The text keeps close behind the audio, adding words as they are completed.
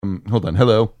Hold on.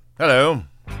 Hello. Hello.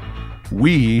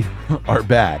 We are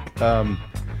back.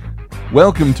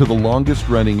 Welcome to the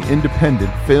longest-running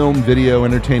independent film, video,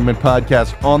 entertainment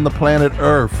podcast on the planet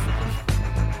Earth.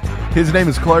 His name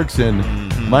is Clarkson.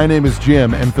 Mm-hmm. My name is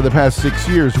Jim, and for the past 6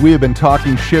 years, we have been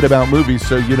talking shit about movies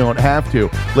so you don't have to.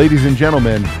 Ladies and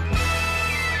gentlemen,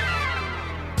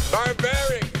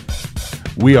 Barbaric.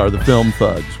 We are the Film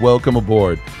Thugs. Welcome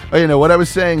aboard. Oh, you know what I was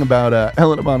saying about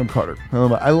Helena Bonham Carter?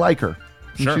 I like her.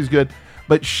 Sure. She's good,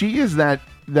 but she is that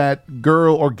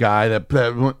girl or guy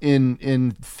that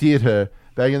in theater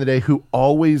back in the day who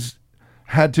always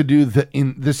had to do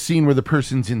the scene where the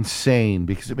person's insane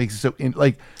because it makes it so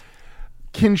like.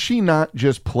 Can she not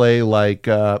just play like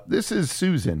this is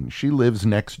Susan? She lives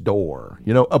next door.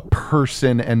 You know, a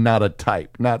person and not a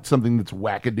type, not something that's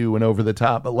wackadoo and over the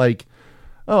top, but like,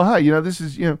 oh hi, you know, this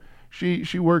is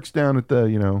she works down at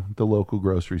the the local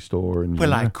grocery store and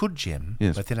well, I could, Jim,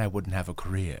 yes. but then I wouldn't have a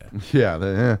career.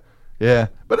 Yeah. Yeah,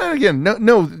 but then again,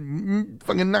 no,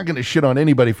 fucking not going to shit on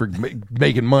anybody for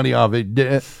making money off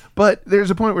it. But there's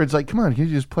a point where it's like, come on, can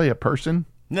you just play a person?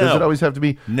 No. Does it always have to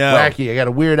be wacky? I got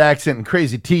a weird accent and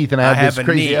crazy teeth, and I have this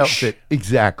crazy outfit.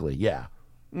 Exactly, yeah.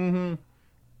 Mm-hmm.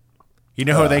 You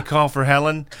know who they call for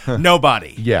Helen?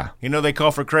 Nobody. Yeah. You know who they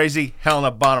call for crazy?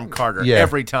 Helena Bonham Carter. Yeah.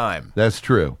 Every time. That's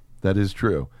true. That is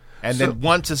true. And then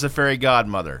once as a fairy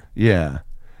godmother. Yeah.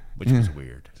 Which was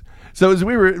weird. So as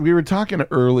we were talking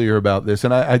earlier about this,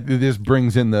 and I this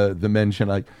brings in the mention,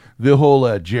 like the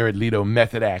whole Jared Leto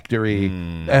method actory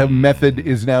method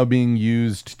is now being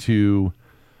used to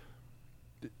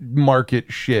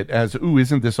market shit as, ooh,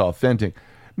 isn't this authentic?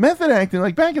 Method acting,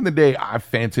 like back in the day, I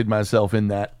fancied myself in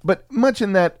that, but much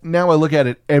in that now I look at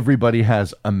it, everybody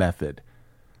has a method.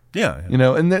 Yeah. You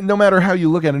know, and no matter how you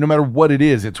look at it, no matter what it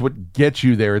is, it's what gets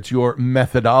you there. It's your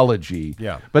methodology.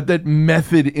 Yeah. But that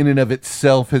method in and of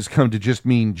itself has come to just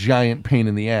mean giant pain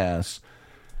in the ass.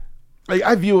 Like,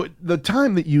 I view it, the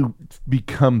time that you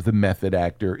become the method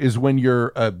actor is when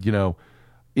you're,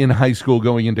 in high school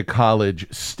going into college,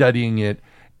 studying it,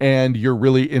 and you're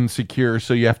really insecure,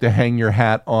 so you have to hang your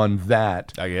hat on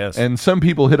that. I guess. And some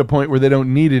people hit a point where they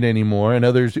don't need it anymore, and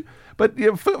others... But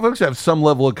folks have some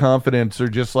level of confidence, or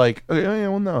just like, oh, yeah,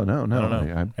 well, no. I don't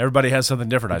know. Everybody has something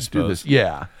different, I suppose.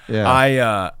 Yeah.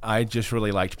 I just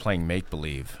really liked playing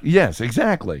make-believe. Yes,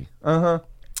 exactly.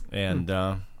 And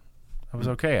I was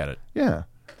okay at it. Yeah.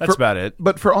 That's about it.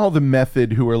 But for all the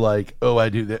method who are like, oh, I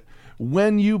do that.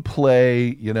 When you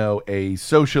play, a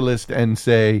socialist and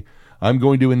say, I'm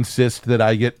going to insist that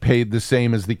I get paid the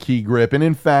same as the key grip, and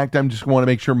in fact, I'm just want to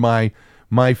make sure my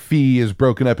fee is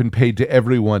broken up and paid to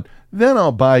everyone, then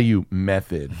I'll buy you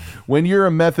method. When you're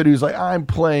a method who's like, I'm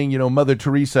playing, Mother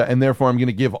Teresa, and therefore I'm going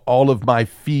to give all of my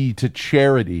fee to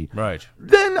charity. Right.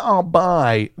 Then I'll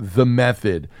buy the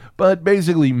method. But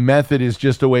basically, method is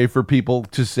just a way for people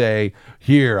to say,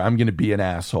 here, I'm going to be an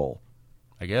asshole.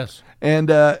 I guess. And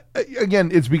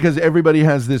again, it's because everybody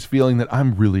has this feeling that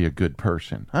I'm really a good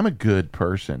person. I'm a good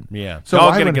person. Yeah. So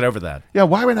I'm going to get over that. Yeah,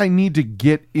 why would I need to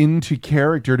get into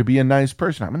character to be a nice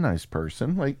person? I'm a nice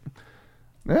person. Like,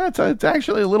 it's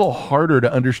actually a little harder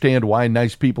to understand why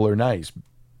nice people are nice.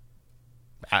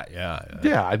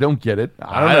 Yeah, I don't get it.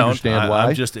 I don't understand why.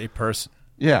 I'm just a person.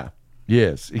 Yeah.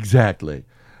 Yes, exactly.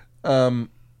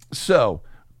 So...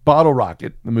 Bottle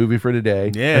Rocket, the movie for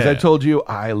today. Yeah. As I told you,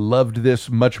 I loved this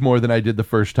much more than I did the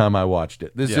first time I watched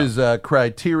it. This is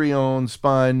Criterion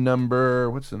spine number...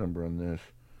 What's the number on this?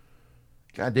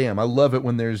 God damn, I love it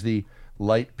when there's the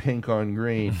light pink on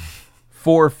green.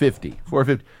 450.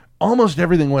 Almost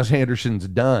everything Wes Anderson's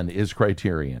done is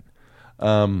Criterion.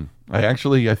 I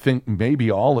think maybe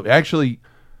all of... Actually,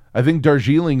 I think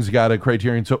Darjeeling's got a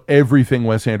Criterion, so everything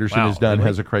Wes Anderson has done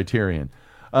has a Criterion.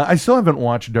 I still haven't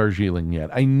watched Darjeeling yet.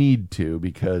 I need to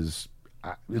because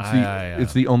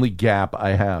it's the only gap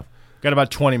I have. Got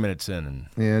about 20 minutes in.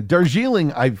 Yeah,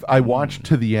 Darjeeling I watched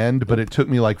to the end, but it took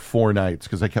me like 4 nights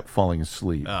because I kept falling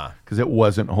asleep because it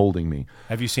wasn't holding me.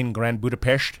 Have you seen Grand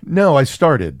Budapest? No, I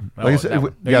started. Oh, like I said,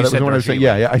 that was the one I was saying.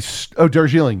 Yeah.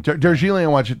 Darjeeling. Darjeeling I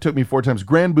watched. It took me 4 times.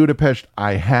 Grand Budapest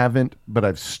I haven't, but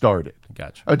I've started.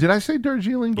 Gotcha. Oh, did I say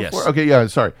Darjeeling before? Yes. Okay, yeah,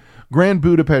 sorry. Grand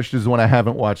Budapest is the one I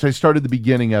haven't watched. I started the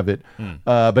beginning of it,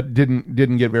 but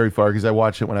didn't get very far because I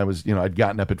watched it when I was, I'd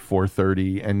gotten up at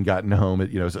 4:30 and gotten home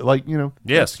at, Yes,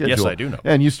 schedule. yes, I do know.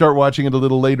 And you start watching it a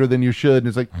little later than you should, and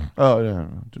it's like, oh, yeah,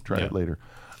 to try it later.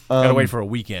 Gotta wait for a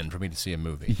weekend for me to see a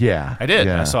movie. Yeah, I did.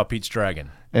 Yeah. I saw Pete's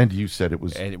Dragon. And you said it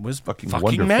was fucking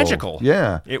wonderful. Magical.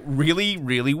 Yeah. It really,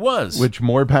 really was. Which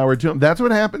more power to them. That's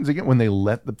what happens again when they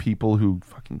let the people who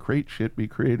fucking create shit be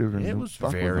creative. And it was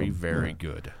very, very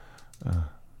good.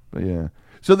 But yeah.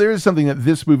 So there is something that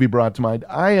this movie brought to mind.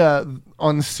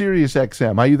 On Sirius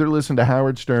XM, I either listen to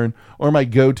Howard Stern or my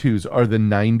go-tos are the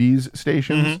 90s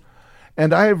stations.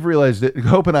 And I have realized that,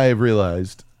 Hope and I have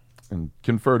realized, and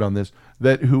conferred on this,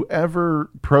 that whoever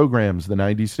programs the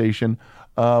 90s station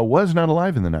was not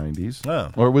alive in the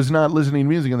 90s or was not listening to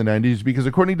music in the 90s because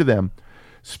according to them,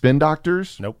 Spin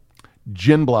Doctors, Nope.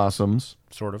 Gin Blossoms,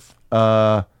 Sort of.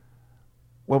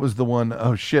 what was the one?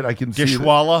 Oh shit, I can see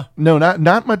Dishwalla? No,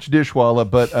 not much Dishwalla,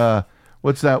 but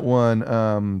what's that one?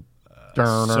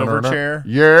 Silverchair?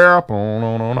 Yeah.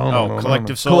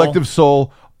 Collective Soul? Collective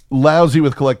Soul. Lousy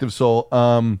with Collective Soul.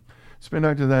 Spin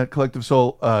Doctor that Collective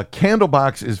Soul.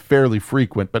 Candlebox is fairly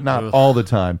frequent, but not all the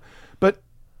time. But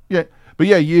yeah,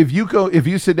 if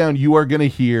you sit down, you are going to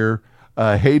hear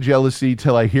 "Hey Jealousy"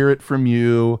 till I hear it from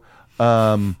you.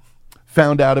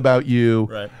 Found out about you,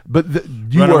 right? But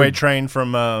Runaway Train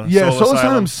from Soul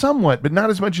Asylum somewhat, but not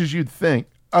as much as you'd think.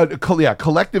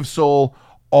 Collective Soul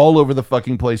all over the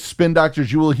fucking place. Spin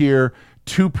Doctors, you will hear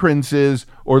Two Princes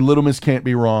or Little Miss Can't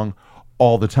Be Wrong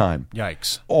all the time.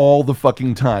 Yikes! All the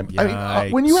fucking time. Yikes. I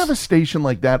mean, when you have a station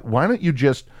like that, why don't you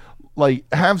just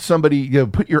have somebody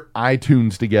put your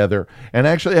iTunes together and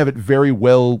actually have it very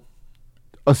well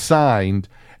assigned,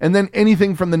 and then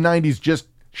anything from the 90s just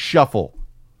shuffle.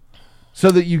 So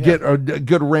that you get a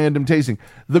good random tasting.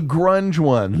 The grunge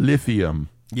one, Lithium,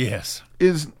 yes,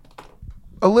 is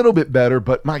a little bit better,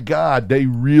 but my God, they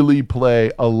really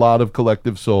play a lot of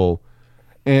Collective Soul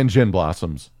and Gin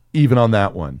Blossoms, even on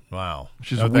that one. Wow.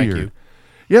 Which is weird. Thank you.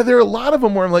 Yeah, there are a lot of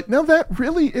them where I'm like, no, that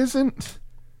really isn't,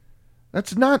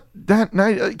 that's not that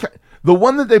nice. The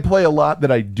one that they play a lot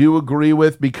that I do agree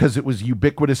with because it was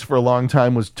ubiquitous for a long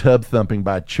time was Tub Thumping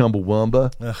by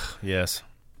Chumbawamba. Ugh, yes.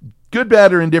 Good,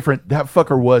 bad, or indifferent, that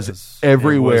fucker was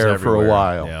everywhere for a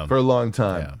while, yeah. For a long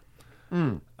time.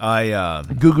 Yeah.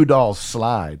 Goo Goo Dolls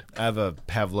Slide. I have a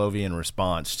Pavlovian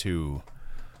response to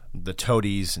the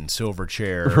Toadies and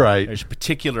Silverchair. Right. There's a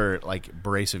particular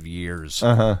brace of years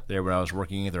there when I was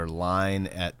working either line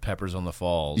at Peppers on the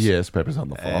Falls. Yes, Peppers on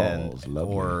the Falls.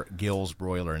 Or Gill's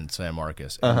Broiler in San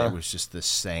Marcos. And it was just the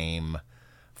same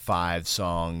 5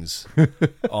 songs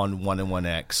on 1 and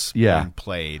 1X being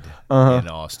played in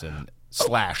Austin /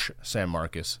 San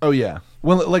Marcos. Oh, yeah.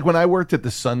 Well, like when I worked at the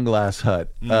Sunglass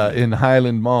Hut in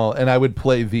Highland Mall, and I would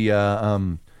play the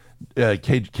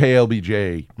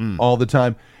KLBJ all the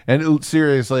time. And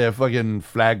seriously, a fucking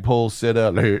flagpole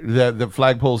sitter, the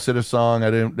flagpole sitter song.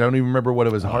 I don't even remember what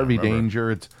it was. Harvey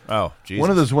Danger. It's Jesus. One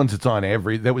of those ones that's on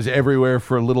that was everywhere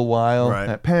for a little while. Right.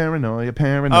 That paranoia.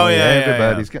 Oh, yeah,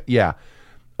 everybody's yeah.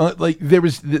 There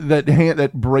was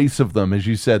that brace of them, as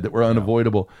you said, that were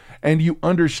unavoidable. And you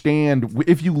understand,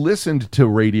 if you listened to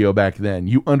radio back then,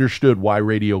 you understood why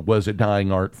radio was a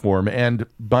dying art form, and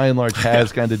by and large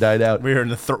has kind of died out. We were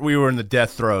in the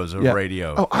death throes of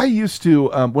radio. Oh, I used to,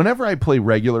 whenever I play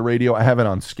regular radio, I have it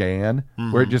on scan,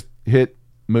 where it just hit,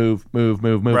 move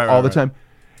all the time.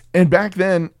 And back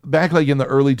then, like in the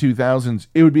early 2000s,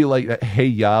 it would be like that Hey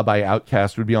Ya by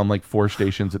Outkast would be on 4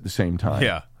 stations at the same time.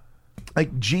 Yeah.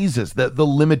 Like, Jesus, the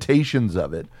limitations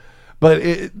of it. But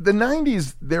the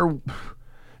 90s, they're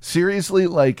seriously,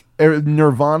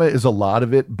 Nirvana is a lot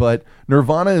of it, but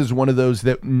Nirvana is one of those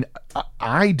that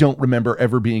I don't remember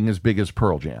ever being as big as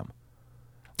Pearl Jam.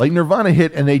 Like, Nirvana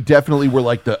hit, and they definitely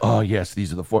were oh, yes,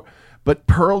 these are the 4. But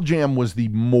Pearl Jam was the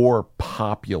more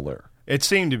popular. It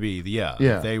seemed to be, yeah.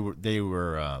 They were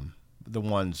the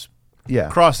ones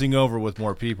crossing over with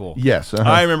more people. Yes.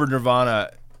 I remember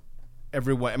Nirvana.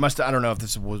 Everyone, I don't know if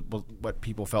this was what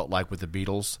people felt like with the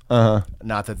Beatles.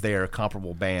 Not that they are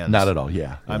comparable bands. Not at all,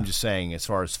 yeah. I'm just saying, as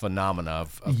far as phenomena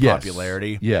of yes.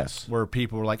 popularity. Yes. Where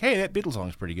people were like, hey, that Beatles song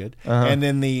is pretty good. And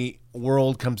then the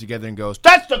world comes together and goes,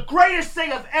 that's the greatest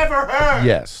thing I've ever heard.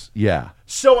 Yes, yeah.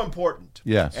 So important.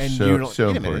 Yes, and so, you don't, so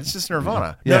wait a important. minute, it's just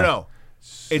Nirvana. Yeah. No.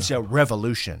 It's a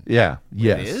revolution. Yeah,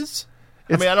 yes. It is?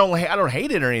 I mean, I don't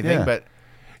hate it or anything, but...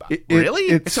 Really?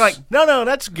 It's like, no,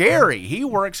 that's Gary. He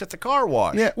works at the car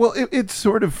wash. Yeah, well, it's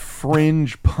sort of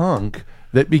fringe punk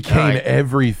that became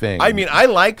everything. I mean, I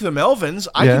like the Melvins.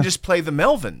 I can just play the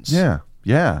Melvins.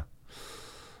 Yeah.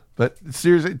 But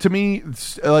seriously, to me,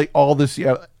 it's all this,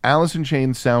 Alice in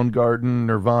Chains, Soundgarden,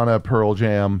 Nirvana, Pearl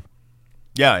Jam.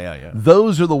 Yeah.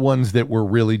 Those are the ones that were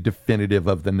really definitive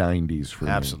of the 90s for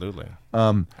me. Absolutely.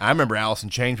 I remember Alice in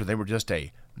Chains, but they were just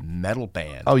a metal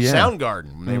band. Oh, yeah.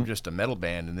 Soundgarden, they were just a metal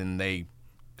band, and then they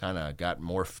kind of got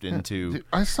morphed into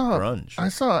grunge. I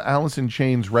saw Alice in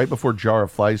Chains right before Jar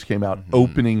of Flies came out,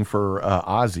 opening for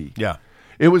Ozzy. Yeah.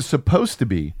 It was supposed to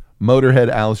be Motorhead,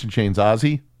 Alice in Chains,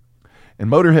 Ozzy, and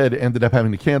Motorhead ended up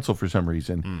having to cancel for some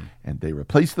reason, and they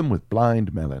replaced them with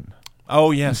Blind Melon.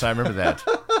 Oh, yes, I remember that.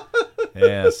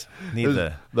 Yes.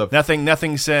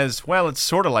 Nothing says, well, it's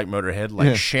sort of like Motorhead,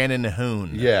 like Shannon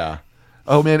Hoon. Yeah.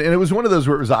 Oh, man. And it was one of those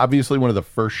where it was obviously one of the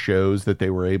first shows that they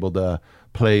were able to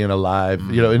play in a live,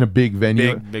 in a big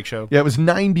venue. Big show. Yeah, it was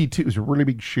 92. It was a really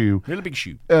big shoe. Really big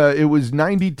shoe. It was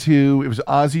 92. It was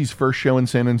Ozzy's first show in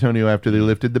San Antonio after they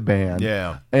lifted the ban.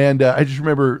 Yeah. And I just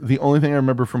remember, the only thing I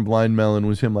remember from Blind Melon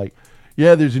was him like,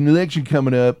 yeah, there's an election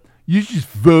coming up. You just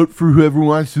vote for whoever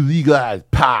wants to legalize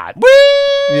pot. Woo!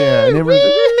 Yeah. And everyone's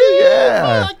like,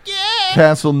 yeah. Fuck yeah.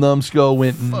 Castle Numbskull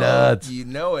went nuts. You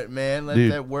know it, man. Let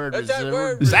Dude. that word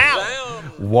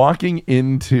resound. Walking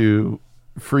into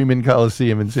Freeman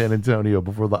Coliseum in San Antonio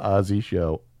before the Ozzy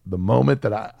show, the moment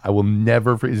that I will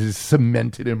never forget, is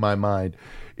cemented in my mind,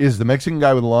 is the Mexican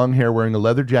guy with long hair wearing a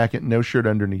leather jacket and no shirt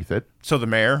underneath it. So the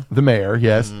mayor? The mayor,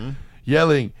 yes.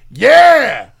 Yelling,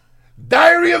 yeah!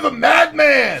 Diary of a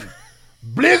Madman!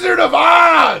 Blizzard of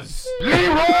Oz!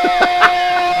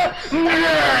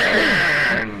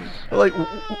 Like,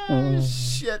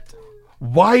 shit.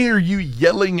 Why are you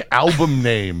yelling album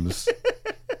names?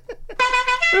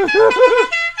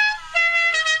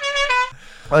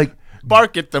 Like,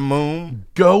 bark at the moon.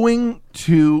 Going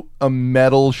to a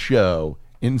metal show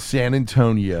in San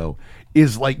Antonio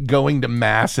is like going to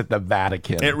mass at the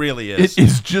Vatican. It really is. It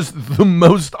is just the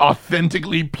most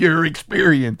authentically pure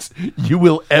experience you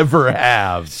will ever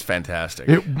have. It's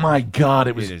fantastic. My God,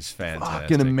 it is fantastic.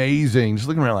 Fucking amazing. Just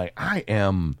looking around like, I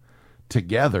am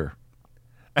together.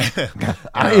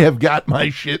 I have got my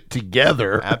shit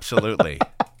together. Absolutely.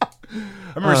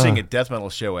 I remember seeing a death metal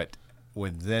show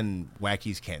with then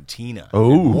Wacky's Cantina.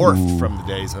 Oh. Morphed from the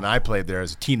days when I played there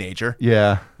as a teenager.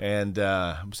 Yeah. And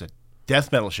it was a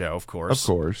death metal show, of course. Of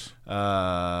course.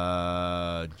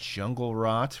 Jungle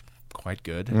Rot, quite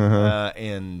good.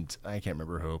 And I can't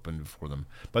remember who opened before them.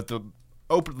 But the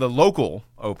local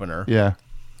opener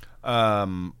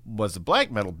was a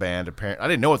black metal band, apparently. I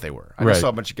didn't know what they were. I just saw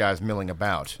a bunch of guys milling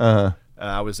about.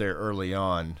 I was there early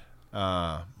on.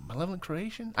 Malevolent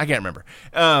Creation? I can't remember.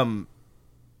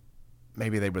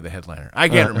 Maybe they were the headliner. I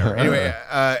can't remember. Anyway,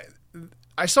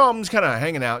 I saw them just kind of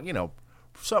hanging out,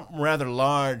 something rather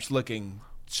large-looking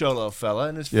solo fella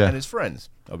and his friends.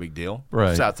 No big deal.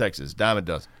 Right. South Texas, dime a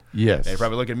dozen. Yes. They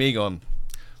probably look at me going,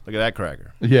 look at that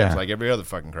cracker. Yeah. It's like every other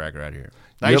fucking cracker out here.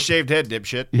 Nice shaved head,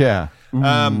 dipshit. Yeah.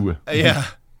 Yeah.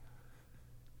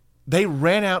 They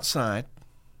ran outside,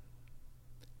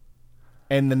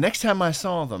 and the next time I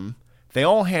saw them, they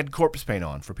all had corpse paint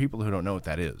on. For people who don't know what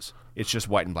that is, it's just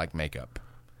white and black makeup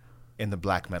in the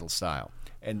black metal style.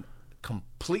 And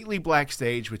completely black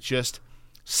stage with just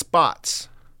spots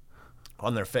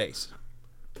on their face.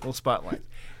 Little spotlight.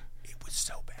 It was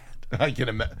so bad. I can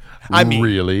imagine. I mean,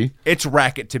 really? It's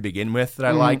racket to begin with that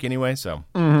I like anyway, so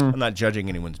I'm not judging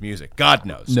anyone's music. God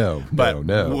knows. No.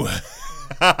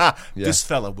 This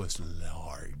fella was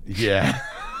large. Yeah.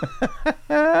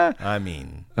 I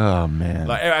mean. Oh, man.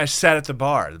 Like, I sat at the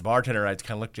bar. The bartender and I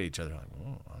kind of looked at each other like,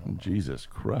 Jesus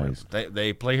Christ.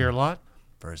 They play here a lot?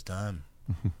 First time.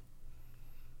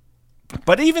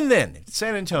 But even then,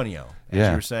 San Antonio, as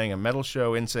you were saying, a metal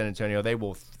show in San Antonio, they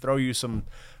will throw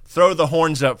the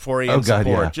horns up for you and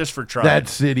support just for trying. That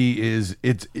city is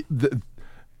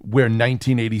where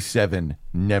 1987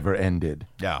 never ended.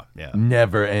 Yeah.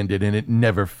 Never ended, and it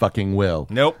never fucking will.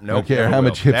 Nope. I don't care how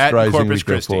much hip rising we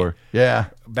go for. Yeah.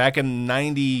 Back in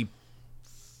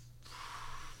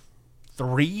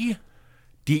 93,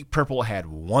 Deep Purple had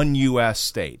one U.S.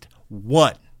 state.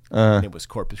 One. And it was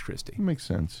Corpus Christi. Makes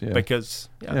sense, yeah. Because,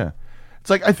 it's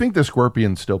like, I think the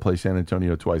Scorpions still play San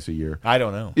Antonio twice a year. I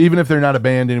don't know. Even if they're not a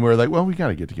band anywhere, like, well, we got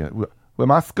to get together. We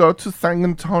must go to San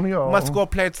Antonio. We must go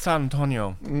play at San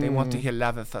Antonio. They want to hear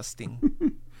Lava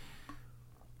Fasting.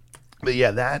 But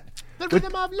yeah, that. The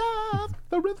rhythm of love.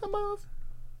 The rhythm of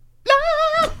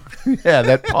love. Yeah,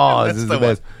 that pause is the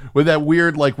best. With that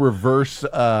weird, like, reverse,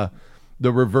 the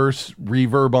reverse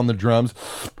reverb on the drums.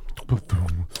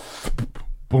 Boom.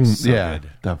 So good.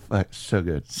 So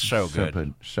good. So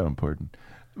good. So important.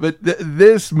 But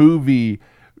this movie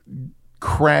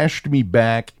crashed me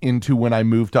back into when I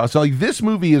moved to Austin. Like, this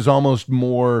movie is almost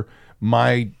more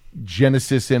my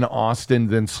genesis in Austin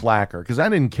than Slacker, because I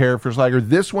didn't care for Slacker.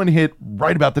 This one hit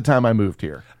right about the time I moved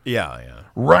here. Yeah.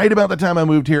 Right about the time I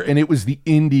moved here, and it was the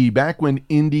indie, back when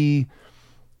indie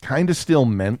kind of still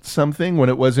meant something, when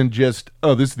it wasn't just,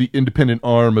 oh, this is the independent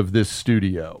arm of this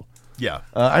studio. Yeah.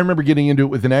 I remember getting into it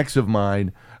with an ex of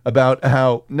mine about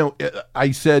how,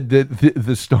 I said that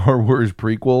the Star Wars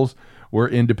prequels were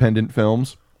independent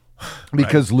films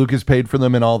because Lucas paid for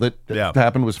them, and all that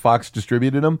happened was Fox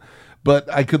distributed them.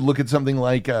 But I could look at something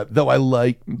like, though I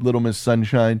like Little Miss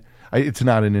Sunshine, It's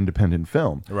not an independent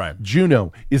film. Right.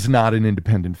 Juno is not an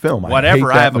independent film.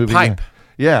 Whatever. I have a pipe.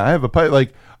 Yeah, I have a pipe.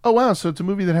 Like, oh wow, so it's a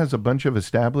movie that has a bunch of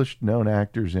established known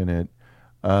actors in it.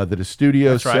 That a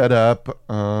studio set up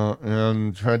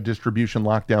and had distribution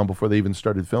locked down before they even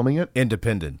started filming it.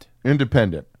 Independent.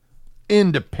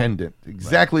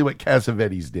 Exactly what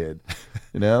Cassavetes did.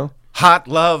 You know? Hot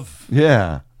love.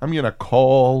 Yeah. I'm going to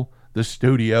call the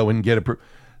studio and get approved.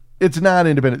 It's not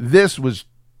independent. This was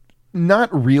not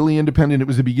really independent. It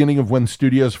was the beginning of when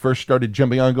studios first started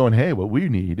jumping on going, hey, what we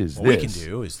need is what this. What we can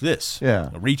do is this. Yeah.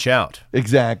 Reach out.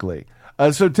 Exactly.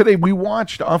 So today we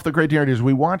watched, off the Criterion,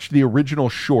 we watched the original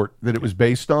short that it was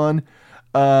based on.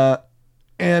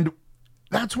 And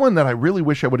that's one that I really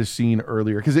wish I would have seen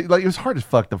earlier, because it was hard as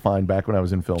fuck to find back when I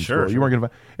was in film school. You weren't gonna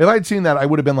find, if I'd seen that, I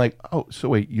would have been like, oh, so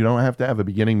wait, you don't have to have a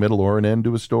beginning, middle, or an end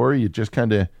to a story. You just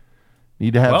kind of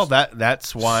need to have. Well,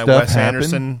 that's why Wes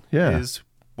Anderson is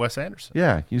Wes Anderson.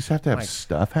 Yeah, you just have to have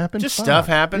stuff happen. Just stuff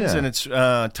happens, and it's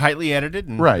tightly edited,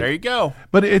 and there you go.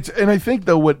 But and I think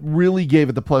though what really gave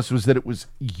it the plus was that it was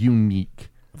unique.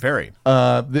 Very.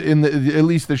 At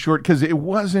least the short, because it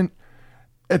wasn't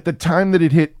at the time that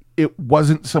it hit. It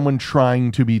wasn't someone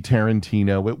trying to be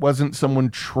Tarantino. It wasn't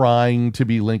someone trying to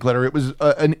be Linklater. It was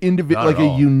an individual, like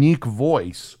a unique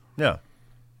voice. Yeah.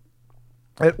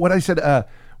 What I said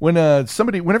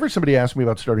whenever somebody asks me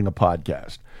about starting a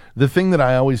podcast, the thing that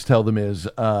I always tell them is,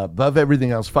 above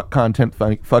everything else, fuck content,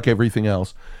 fuck everything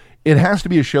else. It has to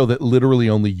be a show that literally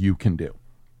only you can do.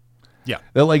 Yeah.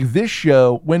 That, like, this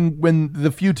show, when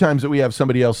the few times that we have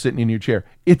somebody else sitting in your chair,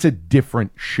 it's a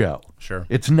different show. Sure.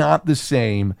 It's not the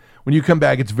same. When you come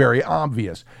back, it's very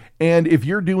obvious. And if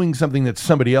you're doing something that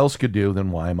somebody else could do,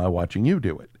 then why am I watching you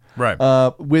do it? Right.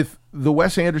 With the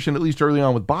Wes Anderson, at least early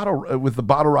on with the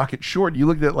Bottle Rocket short, you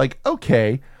looked at it like,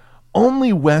 okay,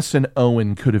 only Wes and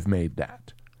Owen could have made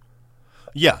that.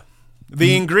 Yeah.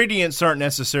 The ingredients aren't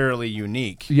necessarily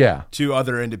unique to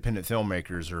other independent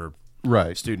filmmakers or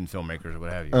student filmmakers or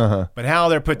what have you. But how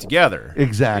they're put together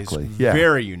is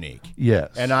very unique.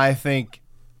 Yes. And I think,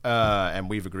 and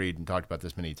we've agreed and talked about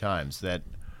this many times, that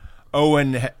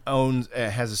Owen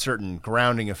has a certain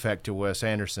grounding effect to Wes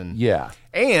Anderson. Yeah.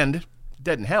 And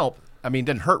doesn't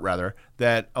hurt rather,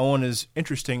 that Owen is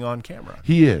interesting on camera.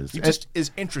 He is. He just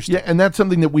is interesting. Yeah, and that's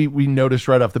something that we noticed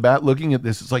right off the bat looking at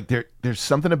this. It's like there's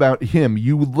something about him.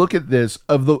 You look at this,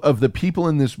 of the people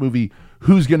in this movie,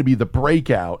 who's going to be the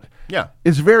breakout. Yeah.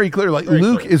 It's very clear. Like,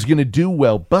 Luke is going to do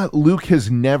well, but Luke has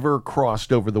never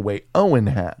crossed over the way Owen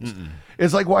has. Mm-mm.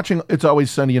 It's like watching It's Always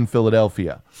Sunny in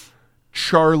Philadelphia.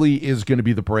 Charlie is going to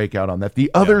be the breakout on that. The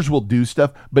others will do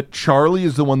stuff, but Charlie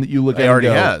is the one that you look at and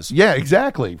go, has. Yeah,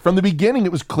 exactly. From the beginning,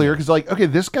 it was clear, because, like, okay,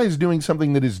 this guy's doing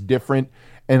something that is different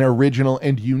and original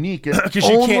and unique. Because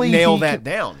you can't nail that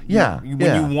down. Yeah. When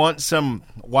you want some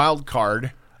wild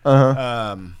card,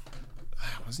 wasn't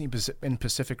he in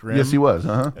Pacific Rim? Yes, he was.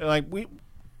 Like,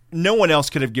 no one else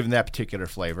could have given that particular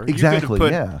flavor. Exactly, you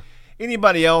could have put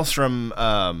anybody else from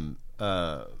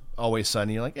Always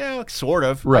Sunny, you're like, yeah, sort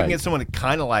of. Right. I can get someone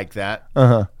kind of like that,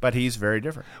 but he's very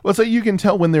different. Well, so you can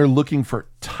tell when they're looking for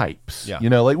types. Yeah.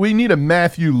 You know, like, we need a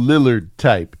Matthew Lillard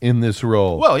type in this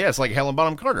role. Well, yeah, it's like Helen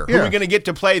Bonham Carter. Who are we going to get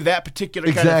to play that particular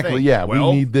kind of thing? Exactly, yeah. We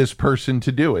need this person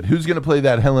to do it. Who's going to play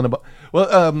that Helen?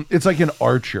 Well, it's like an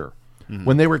Archer. Mm-hmm.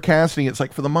 When they were casting, it's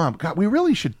like, for the mom, God, we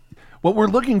really should. What we're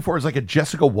looking for is like a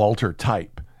Jessica Walter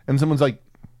type. And someone's like,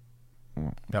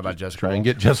 how about Jessica Try Walter? and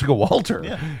get Jessica Walter.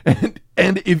 Yeah.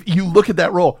 And if you look at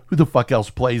that role, who the fuck else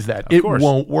plays that? Of course.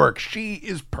 Won't work. She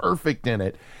is perfect in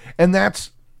it. And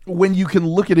that's when you can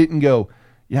look at it and go,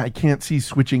 yeah, I can't see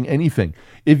switching anything.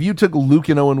 If you took Luke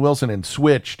and Owen Wilson and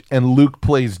switched, and Luke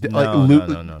plays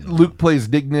Luke plays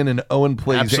Dignan and Owen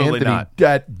plays Absolutely Anthony, not.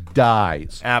 that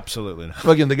dies. Absolutely not.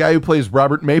 Again, the guy who plays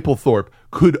Robert Mapplethorpe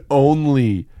could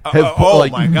only have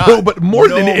my God. but more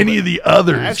than any of the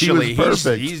others. Actually, he was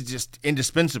perfect. he's just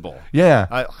indispensable.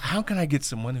 Yeah. How can I get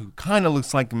someone who kind of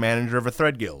looks like the manager of a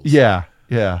Thread Guild? Yeah.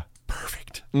 Yeah.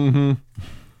 Perfect. Mm-hmm.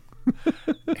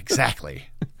 Exactly.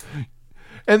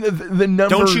 And the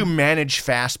number. Don't you manage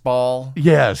fastball?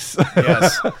 Yes.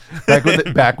 Yes.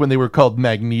 back when they were called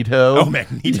Magneto. Oh,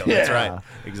 Magneto. Yeah. That's right.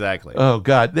 Exactly. Oh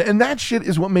God. And that shit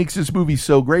is what makes this movie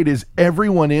so great. Is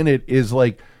everyone in it is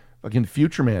like fucking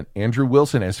Future Man. Andrew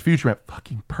Wilson as Future Man.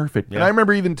 Fucking perfect. Yeah. And I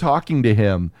remember even talking to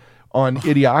him on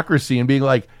Idiocracy and being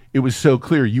like, it was so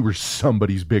clear you were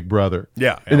somebody's big brother.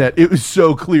 Yeah. And that it was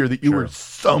so clear that you were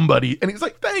somebody. And he's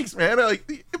like, thanks, man. I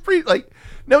like,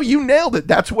 no, you nailed it.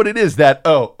 That's what it is. That,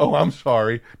 I'm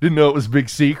sorry. Didn't know it was a big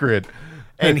secret.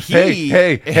 And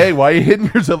hey, why are you hitting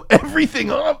yourself?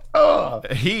 Everything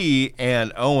up. He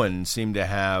and Owen seem to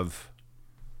have,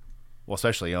 well,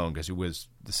 especially Owen, because he was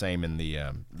the same in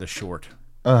the short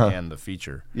and the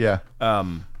feature. Yeah.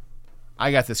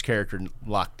 I got this character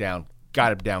locked down,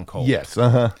 got him down cold. Yes.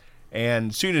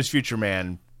 And as soon as Future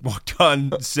Man walked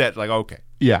on set, like, okay.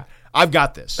 Yeah. I've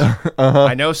got this.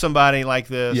 I know somebody like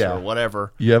this or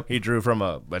whatever. Yep. He drew from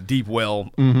a deep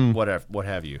well, whatever, what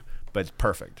have you. But it's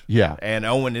perfect. Yeah. And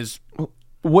Owen is...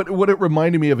 What it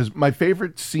reminded me of is my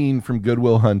favorite scene from Good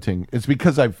Will Hunting. It's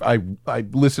because I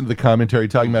listened to the commentary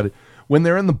talking about it. When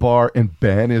they're in the bar and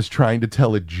Ben is trying to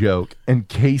tell a joke and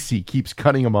Casey keeps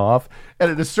cutting him off.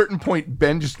 And at a certain point,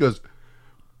 Ben just goes,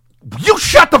 "You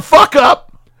shut the fuck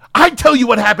up! I tell you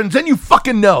what happens, and you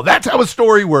fucking know. That's how a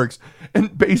story works."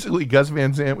 And basically, Gus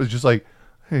Van Sant was just like,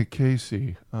 "Hey,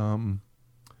 Casey, do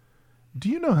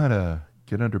you know how to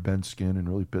get under Ben's skin and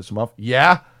really piss him off?"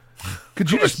 "Yeah." "Could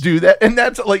you just do that?" And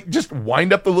that's like, just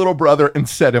wind up the little brother and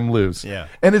set him loose. Yeah.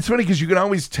 And it's funny because you can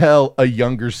always tell a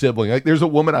younger sibling. Like, there's a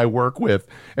woman I work with,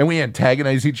 and we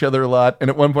antagonize each other a lot. And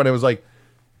at one point, I was like,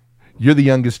 "You're the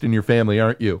youngest in your family,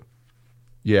 aren't you?"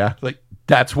 "Yeah." Like,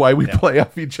 that's why we play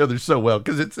off each other so well,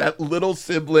 because it's that little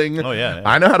sibling. Oh, yeah.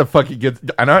 I know how to fucking get.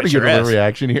 I know how to Sure get a is.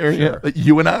 reaction here. Sure. Yeah.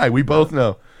 You and I, we both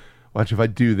know. Watch if I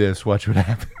do this. Watch what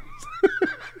happens.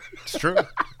 It's true.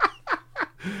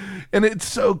 And it's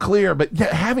so clear, but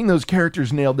yeah, having those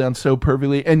characters nailed down so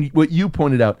perfectly, and what you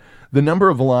pointed out, the number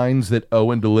of lines that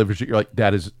Owen delivers, you're like,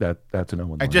 that's an Owen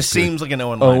line. It just seems like an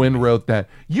Owen line. Owen wrote that.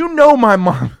 You know my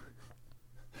mom.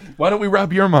 Why don't we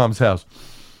rob your mom's house?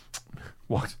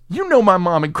 What? You know my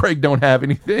mom and Craig don't have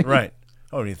anything. Right.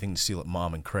 Oh, anything to steal at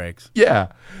Mom and Craig's. Yeah.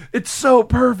 It's so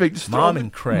perfect. Just Mom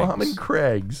and Craig's. Mom and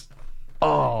Craig's.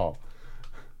 Oh.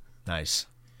 Nice.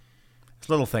 It's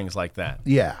little things like that.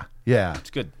 Yeah. Yeah. It's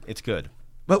good. It's good.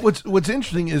 But what's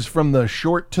interesting is from the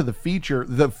short to the feature,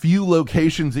 the few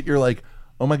locations that you're like,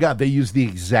 oh my God, they use the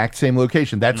exact same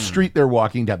location. That street they're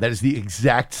walking down, that is the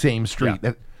exact same street.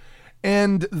 Yeah.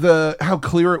 And how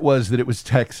clear it was that it was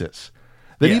Texas.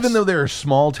 That even though there are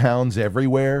small towns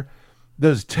everywhere,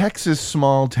 those Texas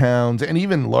small towns and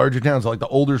even larger towns like the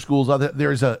older schools,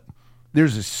 there's a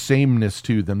sameness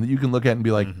to them that you can look at and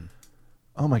be like,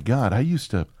 oh my God, I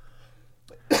used to.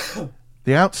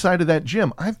 The outside of that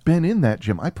gym, I've been in that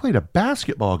gym. I played a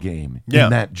basketball game in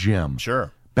that gym.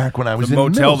 Sure. Back when I was the in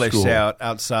motel middle they school. stay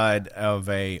outside of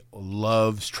a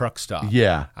Love's truck stop.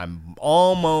 Yeah. I'm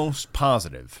almost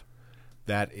positive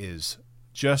that is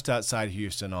just outside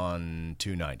Houston on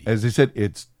 290. As I said,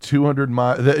 it's 200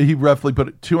 miles. He roughly put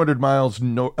it 200 miles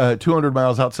 200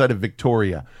 miles outside of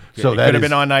Victoria. So it that could have is,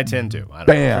 been on I-10 too. I don't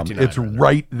bam, know, it's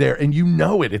right there. And you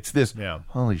know it. It's this, Yeah.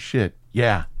 holy shit.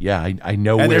 Yeah, I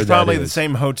know where and there's that probably is. the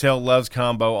same hotel Love's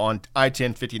combo on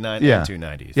I-10, 59, Yeah. and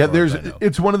 290. Yeah,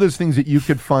 it's one of those things that you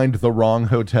could find the wrong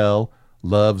hotel,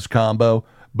 Love's combo,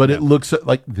 but it looks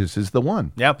like this is the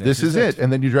one. Yep, this is it.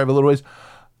 And then you drive a little ways.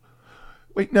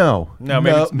 Wait, no,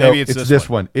 maybe it's this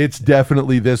one. It's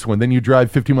definitely this one. Then you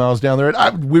drive 50 miles down the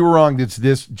road. We were wrong. It's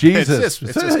this. Jesus,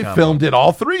 It's this they combo. filmed it,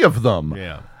 all three of them.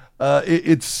 Yeah.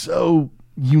 It's so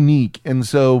unique and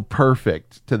so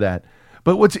perfect to that.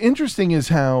 But what's interesting is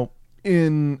how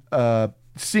in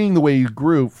seeing the way you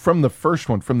grew from the first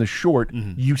one, from the short,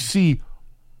 you see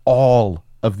all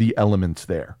of the elements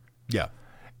there. Yeah.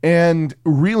 And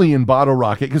really in Bottle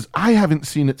Rocket, because I haven't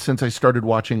seen it since I started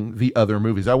watching the other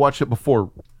movies. I watched it before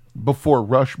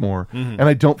Rushmore, and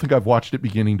I don't think I've watched it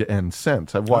beginning to end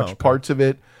since. I've watched parts of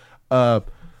it.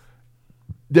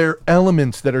 There are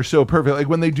elements that are so perfect. Like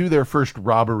when they do their first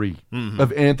robbery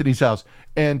of Anthony's house,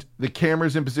 and the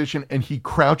camera's in position, and he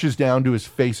crouches down to his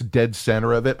face dead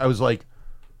center of it. I was like,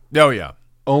 Oh, yeah.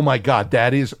 oh my God,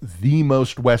 that is the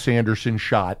most Wes Anderson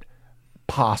shot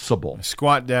possible.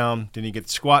 Squat down, then you get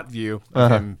the squat view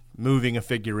of him moving a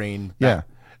figurine. Yeah.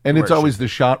 And it's always the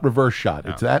shot, reverse shot.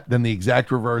 It's that, then the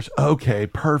exact reverse. Okay,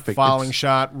 perfect. Following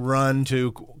shot, run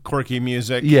to quirky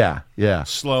music. Yeah, yeah.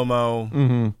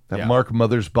 Slow-mo. That Mark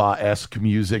Mothersbaugh-esque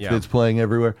music that's playing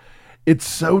everywhere. It's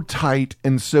so tight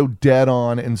and so dead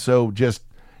on and so just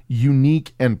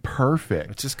unique and perfect.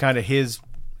 It's just kind of his,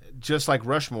 just like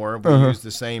Rushmore, we use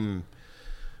the same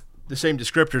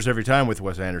descriptors every time with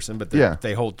Wes Anderson, but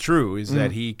they hold true, is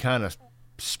that he kind of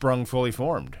sprung fully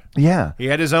formed. Yeah. He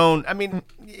had his own,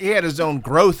 he had his own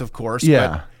growth, of course,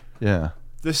 Yeah. but Yeah.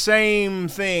 the same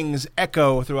things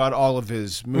echo throughout all of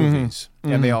his movies,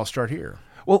 and they all start here.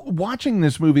 Well, watching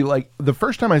this movie, like the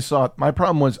first time I saw it, my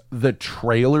problem was the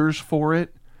trailers for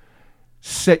it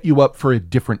set you up for a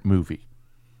different movie.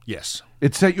 Yes.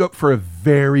 It set you up for a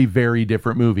very, very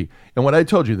different movie. And what I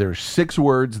told you, there are 6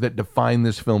 words that define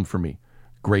this film for me.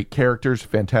 Great characters,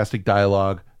 fantastic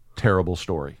dialogue, terrible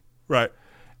story. Right.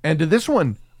 And to this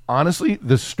one, honestly,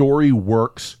 the story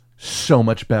works so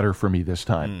much better for me this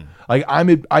time. Like I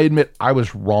admit I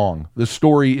was wrong. The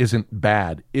story isn't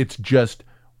bad. It's just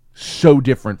so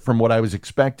different from what I was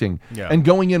expecting. Yeah. And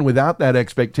going in without that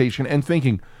expectation and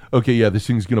thinking, okay, yeah, this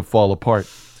thing's going to fall apart.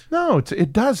 No,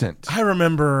 it doesn't. I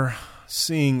remember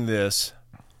seeing this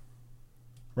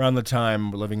around the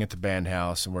time we're living at the band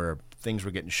house and where things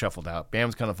were getting shuffled out. Band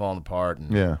was kind of falling apart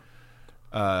and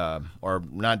or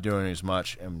not doing as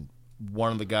much. And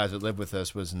one of the guys that lived with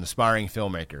us was an aspiring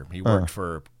filmmaker. He worked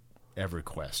for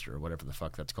EverQuest or whatever the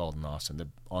fuck that's called in Austin, the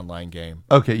online game.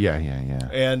 Okay, yeah.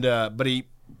 And but he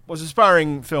was an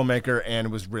aspiring filmmaker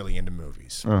and was really into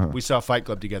movies. We saw Fight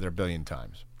Club together a billion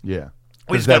times. Yeah.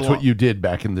 Because that's what you did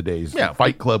back in the days. Yeah.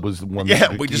 Fight Club was the one.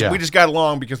 We just got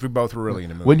along because we both were really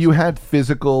into movies. When you had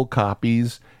physical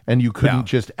copies and you couldn't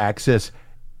just access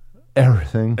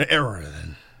everything.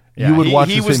 Yeah, you would watch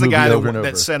he the was same the guy movie over and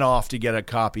over. that sent off to get a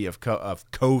copy of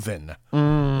Coven.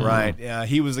 Right.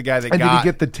 He was the guy that and got... did he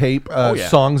get the tape,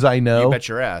 Songs I Know? You bet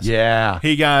your ass. Yeah.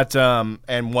 He got...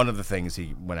 and one of the things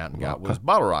he went out and got was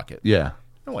Bottle Rocket. Yeah.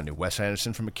 No one knew Wes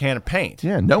Anderson from a can of paint.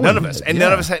 Yeah, none of us. And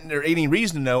none of us had any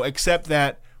reason to know except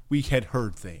that we had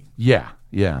heard things. Yeah.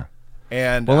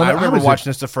 And I remember watching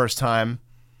this the first time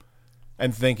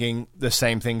and thinking the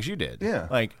same things you did. Yeah.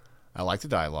 Like, I like the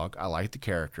dialogue. I like the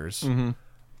characters.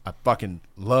 I fucking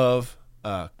love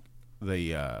the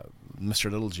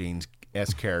Mr. Little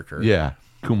Jeans-esque character. Yeah.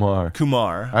 Kumar.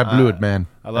 I blew it, man.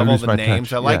 I love all the names.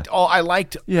 Touch. I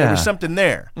liked there was something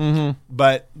there.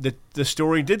 But the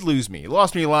story did lose me. It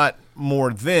lost me a lot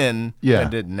more then than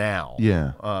it did now.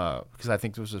 Yeah. Because I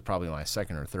think this was probably my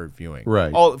second or third viewing.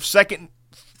 Right. Second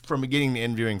from beginning to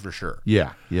end viewing for sure.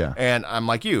 Yeah. And I'm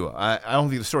like you. I don't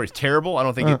think the story's terrible. I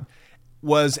don't think it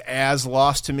was as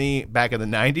lost to me back in the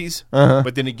 90s.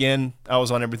 But then again, I was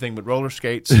on everything but roller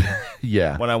skates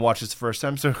when I watched this the first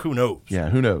time, so who knows? Yeah,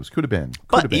 who knows? Could have been.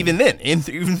 But even then,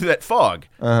 even through that fog,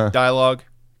 dialogue,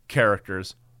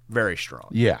 characters, very strong.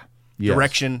 Yeah. Yes.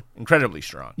 Direction, incredibly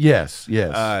strong. Yes.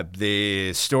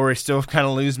 The story still kind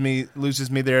of loses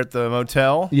me there at the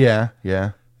motel. Yeah.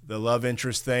 The love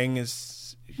interest thing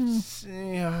is...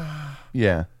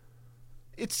 Yeah.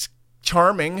 It's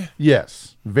charming.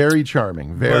 Yes. Very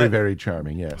charming. Very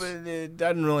charming, yes. But it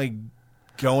doesn't really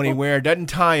go anywhere. It doesn't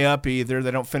tie up either.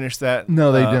 They don't finish that.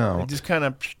 No, they don't. It just kind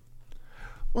of...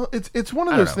 Well, it's one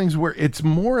of those things where it's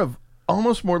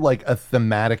almost more like a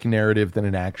thematic narrative than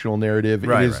an actual narrative.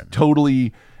 Right, it is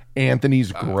totally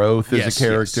Anthony's growth as a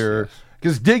character.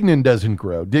 Because Dignan doesn't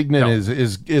grow. Dignan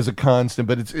is a constant,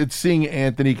 but it's seeing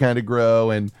Anthony kind of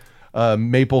grow and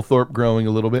Mapplethorpe growing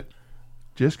a little bit.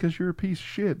 Just because you're a piece of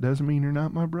shit doesn't mean you're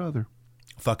not my brother.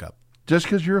 Fuck up. Just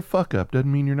because you're a fuck up doesn't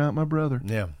mean you're not my brother.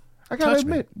 Yeah. I gotta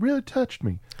admit, really touched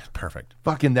me. Perfect.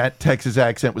 Fucking that Texas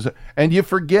accent was... And you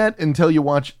forget until you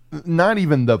watch, not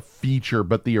even the feature,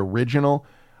 but the original.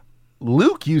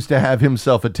 Luke used to have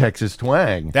himself a Texas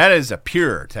twang. That is a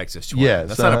pure Texas twang. Yes.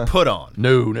 That's not a put on.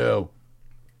 No.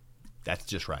 That's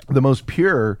just right. The most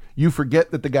pure, you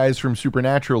forget that the guys from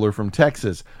Supernatural are from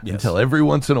Texas until every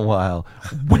once in a while,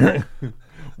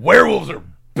 werewolves are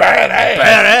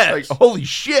badass. Like, holy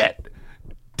shit.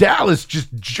 Dallas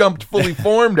just jumped fully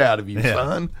formed out of you,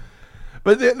 son.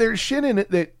 But there's shit in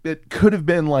it that could have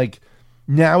been like,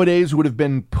 nowadays would have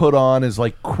been put on as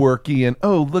like quirky and,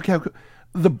 oh, look how...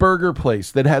 The burger place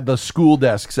that had the school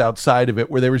desks outside of it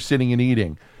where they were sitting and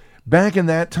eating. Back in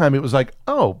that time, it was like,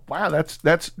 oh, wow, that's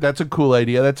a cool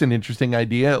idea. That's an interesting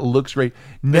idea. It looks great.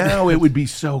 Now it would be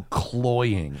so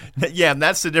cloying. Yeah, and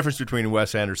that's the difference between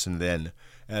Wes Anderson then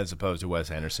as opposed to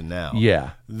Wes Anderson now.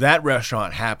 Yeah. That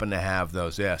restaurant happened to have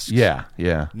those desks. Yeah.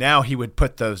 Now he would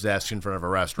put those desks in front of a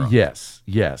restaurant. Yes,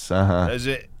 uh-huh. Is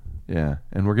it? Yeah,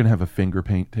 and we're going to have a finger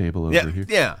paint table over here.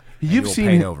 Yeah. You've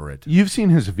seen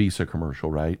his Visa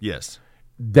commercial, right? Yes.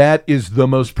 That is the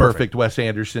most perfect Wes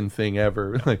Anderson thing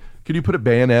ever. Like, could you put a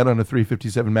bayonet on a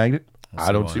 357 Magnet?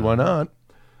 I don't see why not.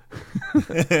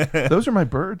 Those are my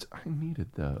birds. I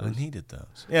needed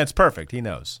those. Yeah, it's perfect. He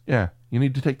knows. Yeah, you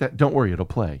need to take that. Don't worry, it'll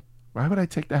play. Why would I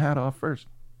take the hat off first?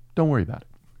 Don't worry about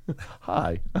it.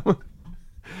 Hi.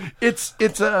 It's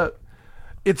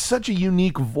such a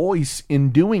unique voice in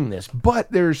doing this,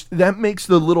 but that makes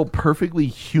the little perfectly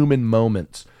human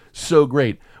moments so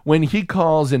great. When he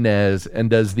calls Inez and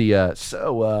does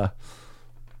the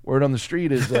word on the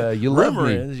street is you love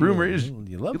me. Rumor is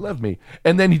you love me.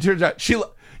 And then he turns out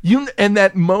and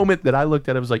that moment that I looked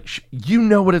at, I was like, you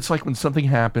know what it's like when something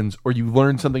happens or you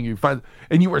learn something, you find,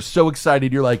 and you are so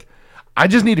excited. You're like, I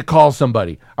just need to call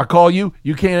somebody. I call you,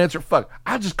 you can't answer. Fuck.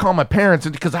 I just call my parents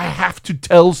because I have to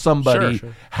tell somebody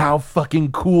how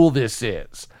fucking cool this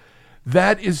is.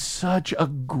 That is such a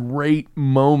great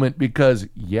moment because,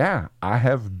 yeah, I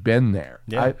have been there.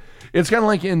 Yeah. It's kind of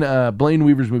like in Blaine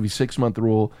Weaver's movie 6 Month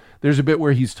Rule. There's a bit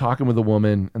where he's talking with a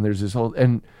woman, and there's this whole,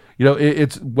 and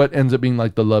it's what ends up being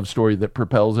like the love story that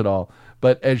propels it all.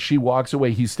 But as she walks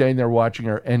away, he's standing there watching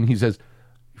her, and he says,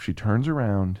 if she turns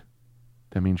around,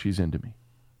 that means she's into me.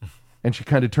 And she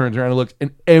kind of turns around and looks,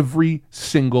 and every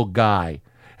single guy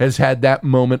has had that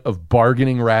moment of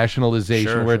bargaining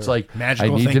rationalization where it's like,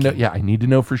 magical I need thinking. to know. Yeah, I need to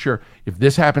know for sure. If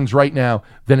this happens right now,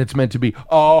 then it's meant to be.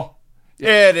 Oh,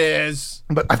 it is.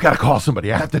 but I've got to call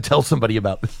somebody. I have to tell somebody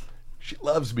about this. She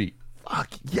loves me. Fuck,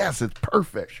 yes, it's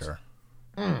perfect. Sure.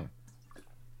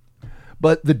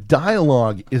 But the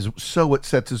dialogue is so what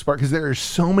sets us apart because there are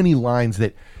so many lines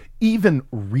that even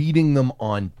reading them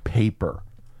on paper,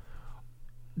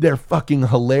 they're fucking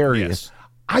hilarious. Yes.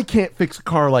 I can't fix a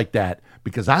car like that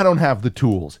because I don't have the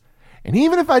tools. And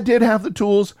even if I did have the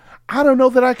tools, I don't know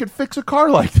that I could fix a car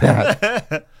like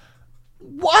that.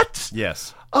 What?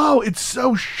 Yes. Oh, it's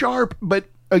so sharp. But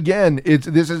again,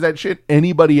 this is that shit.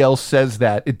 Anybody else says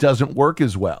that, it doesn't work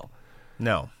as well.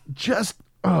 No. Just,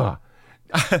 I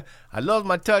love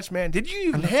my touch, man. Did you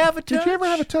even have a touch? Did you ever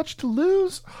have a touch to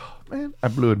lose? Oh, man, I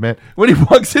blew it, man. When he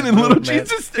walks in and little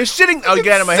Jesus, they're sitting. Oh,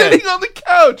 get out of my head. Sitting on the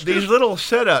couch. These little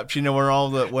setups, where all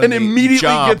the And the immediately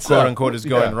job, gets quote up. unquote, is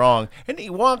going wrong, and he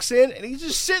walks in and he's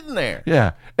just sitting there.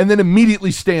 Yeah, and then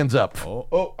immediately stands up. Oh,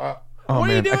 Oh What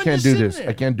are you man, doing I can't just do sitting this. there?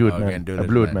 I can't do it, Oh, man. can't do I this,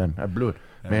 blew it, man. man. I blew it,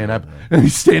 man. And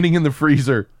he's standing in the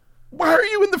freezer. Why are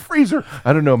you in the freezer?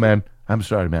 I don't know, man. I'm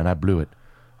sorry, man. I blew it.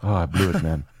 Oh, I blew it,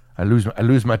 man. I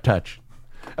lose my touch.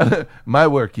 My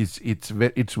work is it's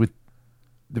with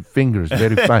the fingers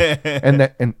very fine, and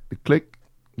the click,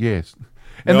 yes.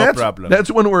 And No that's problem. That's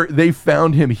one where they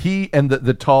found him. He and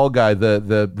the tall guy,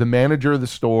 the manager of the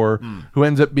store, who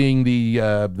ends up being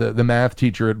the math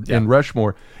teacher in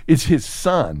Rushmore, is his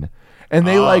son. And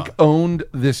they owned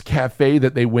this cafe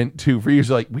that they went to for years.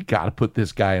 Like, we got to put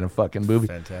this guy in a fucking movie.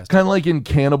 Fantastic. Kind of like in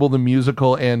Cannibal the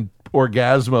Musical and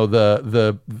Orgasmo,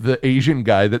 the Asian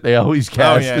guy that they always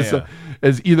cast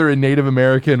as either a Native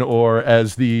American or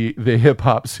as the hip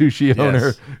hop sushi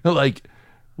owner. Like,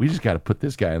 we just got to put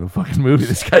this guy in the fucking movie.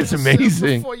 This guy's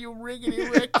amazing. Before you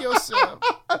riggedy wreck yourself.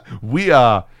 We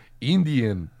are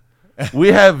Indian. We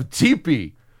have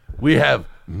teepee. We have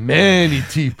many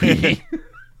teepee.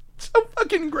 So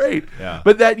fucking great. Yeah.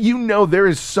 But that there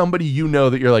is somebody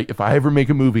that you're like, if I ever make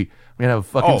a movie, I'm going to have a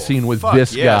fucking scene with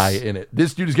this guy in it.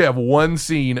 This dude's going to have one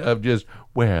scene of just,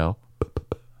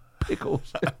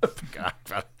 pickles. God,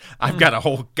 I've got a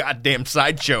whole goddamn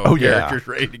sideshow of characters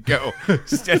ready to go.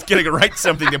 Just going to write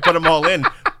something to put them all in,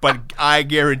 but I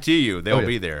guarantee you they'll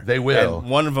be there. They will. And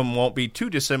one of them won't be too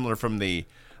dissimilar from the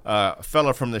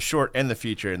fella from the short and the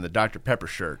feature in the Dr. Pepper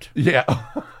shirt. Yeah.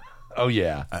 Oh,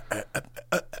 yeah.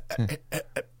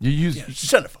 You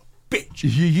son of a bitch.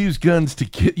 You use guns to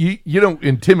kill. You don't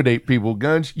intimidate people with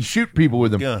guns. You shoot people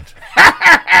with them. Guns.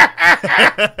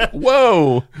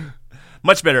 Whoa.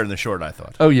 Much better in the short, I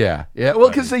thought. Oh, yeah. Yeah. Well,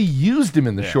 because they used him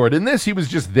in the short. In this, he was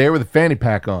just there with a fanny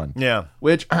pack on. Yeah.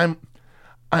 Which I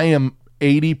am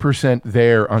 80%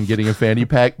 there on getting a fanny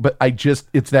pack, but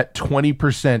it's that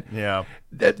 20%. Yeah.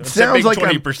 That sounds like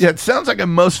 20%. it sounds like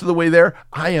I'm most of the way there.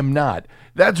 I am not.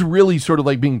 That's really sort of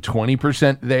like being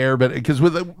 20% there, but because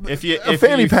with a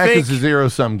fanny pack is a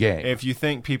zero-sum game. If you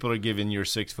think people are giving your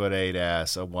 6'8"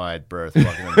 ass a wide berth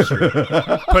walking on the street,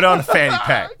 put on a fanny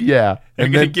pack. Yeah, They're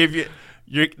going to give you.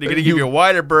 They're going to give you a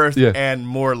wider berth and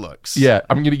more looks. Yeah,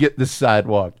 I'm going to get this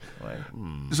sidewalk.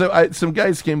 So some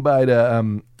guys came by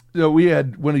to. We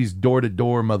had one of these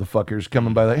door-to-door motherfuckers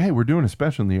coming by, like, "Hey, we're doing a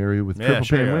special in the area with triple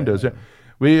pane windows." Yeah.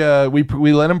 We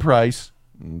let them price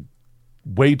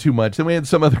way too much. Then we had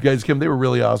some other guys come. They were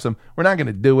really awesome. We're not going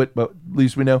to do it, but at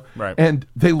least we know. Right. And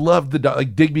they loved the dog.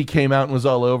 Like Digby came out and was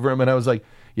all over him, and I was like,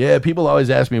 "Yeah, people always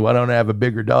ask me why don't I have a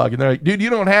bigger dog?" And they're like, "Dude, you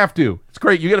don't have to. It's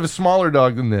great. You got to have a smaller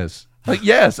dog than this." Like,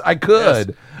 yes, I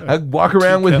could. Yes. I'd walk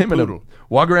around with him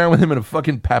in a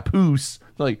fucking papoose.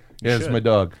 Like, yeah, it's my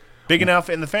dog. Big enough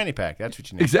in the fanny pack. That's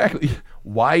what you need. Exactly.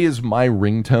 Why is my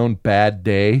ringtone Bad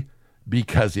Day?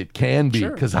 Because it can be.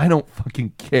 Because I don't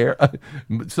fucking care.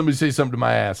 Somebody say something to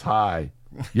my ass. Hi.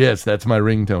 Yes, that's my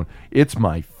ringtone. It's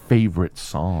my favorite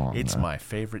song. It's my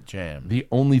favorite jam. The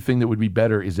only thing that would be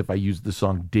better is if I used the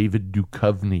song David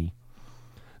Duchovny.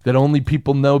 That only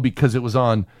people know because it was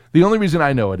on. The only reason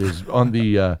I know it is on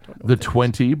the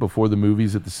 20 before the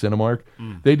movies at the Cinemark.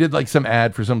 They did like some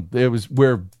ad for some. It was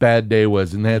where Bad Day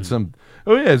was, and they had some.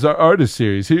 Oh yeah, it's our artist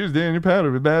series. Here's Daniel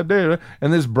Powder with Bad Day,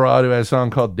 and this broad who has a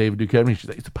song called David Duchovny. She's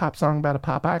like, it's a pop song about a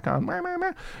pop icon,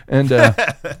 and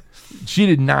she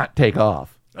did not take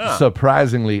off.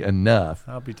 surprisingly enough.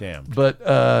 I'll be damned. But,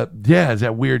 yeah, it's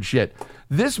that weird shit.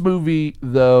 This movie,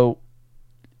 though,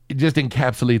 it just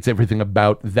encapsulates everything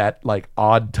about that, like,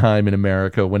 odd time in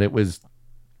America when it was...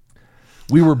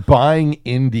 We were buying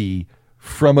indie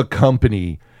from a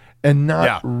company and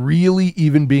not really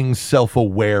even being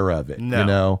self-aware of it, you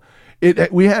know?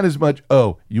 We had as much,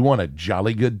 you want a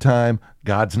jolly good time?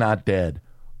 God's Not Dead.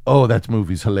 Oh, that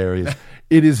movie's hilarious.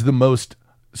 It is the most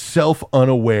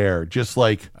self-unaware, just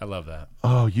like... I love that.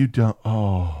 Oh, you don't...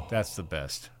 Oh. That's the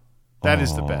best. That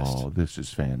is the best. Oh, this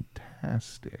is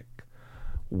fantastic.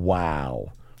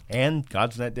 Wow. And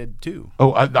God's Not Dead too.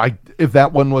 Oh, I if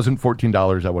that one wasn't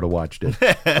 $14, I would have watched it.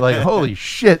 Like, holy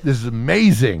shit, this is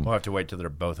amazing. We'll have to wait till they're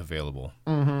both available,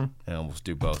 and we'll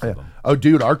do both of them. Oh,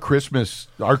 dude, our Christmas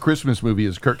movie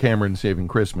is Kirk Cameron Saving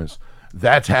Christmas.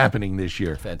 That's happening this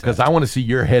year because I want to see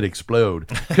your head explode.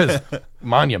 Because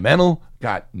Monumental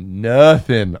got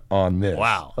nothing on this.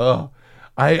 Wow. Oh,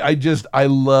 I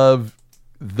love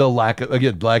the lack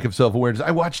of self-awareness.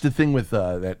 I watched a thing with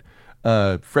that.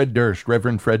 Fred Durst,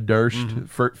 Reverend Fred Durst,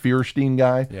 Fierstein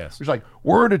guy. Yes. He's like,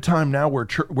 we're at a time now where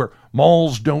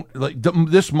malls don't, like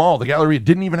this mall, the Galleria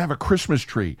didn't even have a Christmas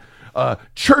tree.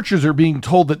 Churches are being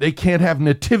told that they can't have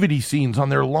nativity scenes on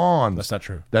their lawns. That's not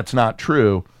true. That's not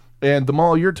true. And the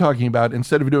mall you're talking about,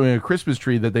 instead of doing a Christmas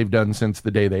tree that they've done since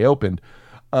the day they opened,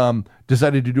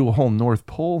 decided to do a whole North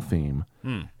Pole theme.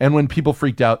 And when people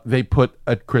freaked out, they put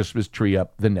a Christmas tree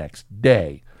up the next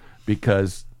day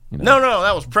because... You know, no,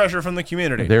 that was pressure from the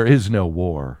community. There is no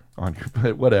war on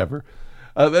whatever.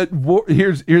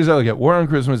 Here's how I get war on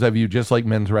Christmas. I view just like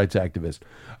men's rights activists.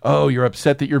 Oh, you're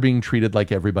upset that you're being treated like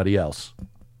everybody else.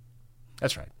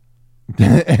 That's right.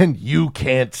 And you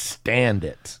can't stand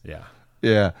it.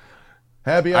 Yeah.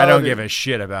 Happy holidays. I don't give a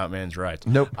shit about men's rights.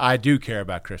 Nope. I do care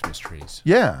about Christmas trees.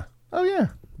 Yeah. Oh yeah.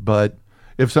 But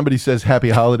if somebody says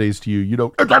happy holidays to you, you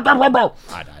don't. I don't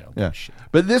give a shit.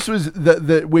 But this was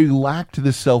we lacked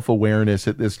the self-awareness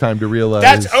at this time to realize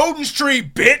that's Odin's tree,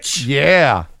 bitch.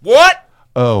 Yeah. What?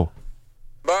 Oh.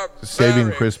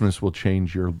 Saving Christmas will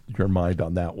change your mind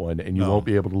on that one, and you won't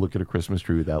be able to look at a Christmas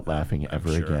tree without laughing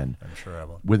ever again. I'm sure I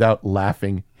won't. Without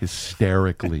laughing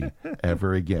hysterically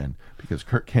ever again, because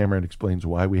Kirk Cameron explains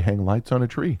why we hang lights on a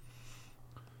tree.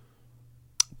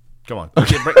 Come on.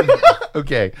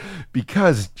 Okay,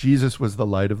 because Jesus was the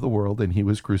light of the world and he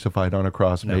was crucified on a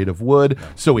cross made of wood,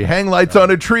 so we hang lights on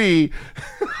a tree.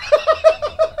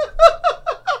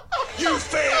 You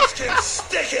fans can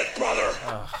stick it, brother.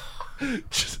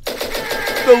 Just,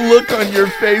 the look on your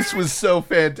face was so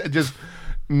fantastic. Just,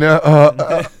 no,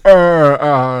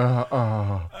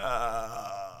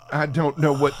 I don't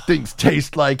know what things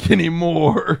taste like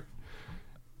anymore.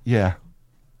 Yeah.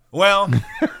 Well...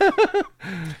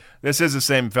 This is the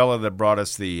same fella that brought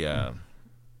us the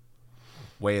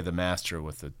Way of the Master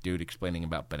with the dude explaining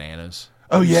about bananas.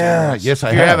 Oh, yeah. Yes, I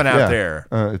have. If you haven't out there.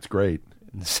 It's great.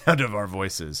 The sound of our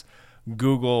voices.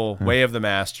 Google Way of the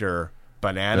Master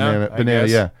banana. Banana,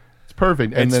 yeah. It's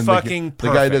perfect. And it's then perfect. The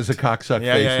guy does a cocksuck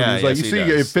face. Yeah, he's like, yes, you see,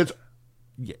 does. it fits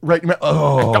right in my...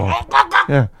 Oh.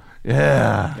 Yeah.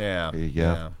 Yeah. There you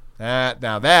go. Yeah.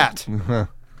 Now that.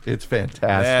 It's fantastic.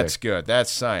 That's good.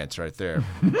 That's science right there.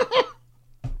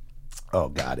 Oh,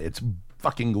 God, it's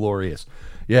fucking glorious.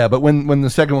 Yeah, but when the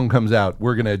second one comes out,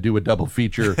 we're going to do a double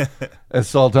feature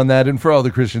assault on that. And for all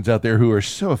the Christians out there who are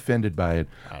so offended by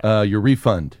it, your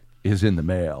refund is in the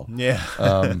mail. Yeah.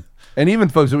 And even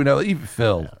folks that we know, even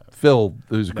Phil,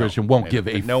 who's a Christian, won't give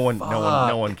a no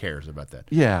one cares about that.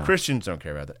 Yeah. Christians don't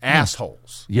care about that.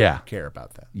 Assholes care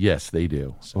about that. Yes, they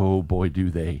do. So. Oh, boy, do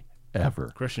they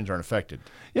ever. Christians aren't affected.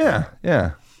 Yeah.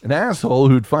 An asshole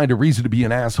who'd find a reason to be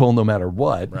an asshole no matter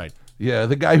what. Right. Yeah,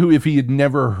 the guy who, if he had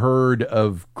never heard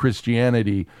of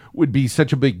Christianity, would be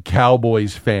such a big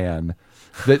Cowboys fan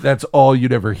that's all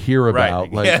you'd ever hear about.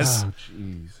 Right. Like, yes. Oh,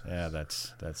 jeez. Yeah,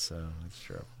 that's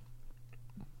true.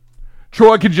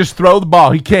 Troy can just throw the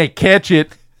ball. He can't catch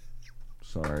it.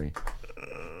 Sorry.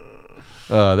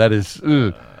 That is...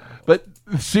 But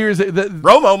seriously...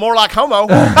 Romo, more like homo.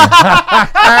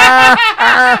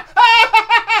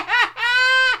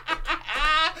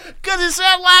 Because it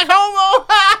sounds like homo.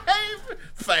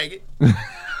 Faggot.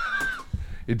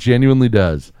 It genuinely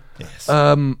does. Yes.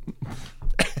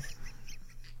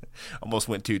 Almost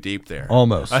went too deep there.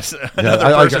 Almost.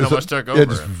 Another person almost took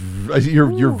over.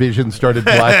 Your vision started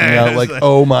blacking out like,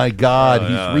 oh my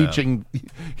God,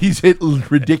 he's hit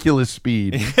ridiculous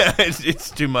speed. Yeah, it's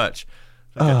too much.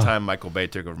 Like that time Michael Bay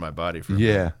took over my body. For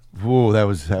Whoa, that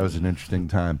was an interesting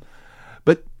time.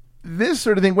 But this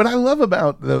sort of thing, what I love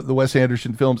about the Wes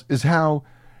Anderson films is how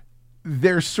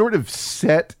they're sort of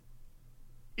set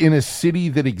in a city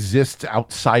that exists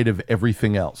outside of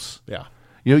everything else. Yeah.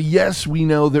 You know, yes, we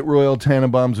know that Royal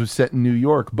Tenenbaums was set in New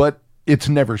York, but it's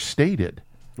never stated.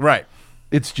 Right.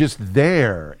 It's just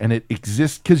there, and it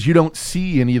exists because you don't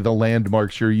see any of the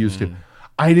landmarks you're used to.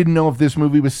 I didn't know if this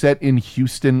movie was set in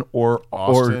Houston or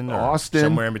Austin.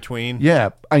 Somewhere in between. Yeah,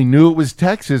 I knew it was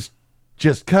Texas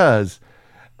just because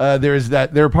there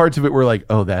are parts of it where like,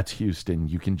 oh, that's Houston.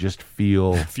 You can just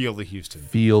feel the Houston.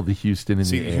 Feel the Houston in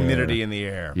See the the air. humidity in the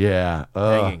air. Yeah.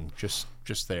 Hanging just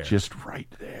there. Just right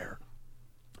there.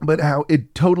 But how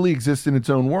it totally exists in its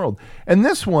own world. And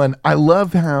this one, I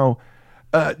love how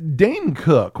Dane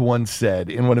Cook once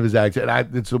said in one of his acts, and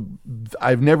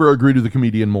I've never agreed with the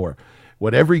comedian more.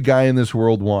 What every guy in this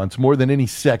world wants more than any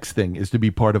sex thing is to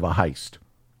be part of a heist.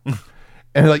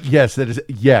 And like, yes,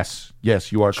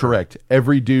 you are correct.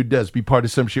 Every dude does be part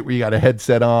of some shit where you got a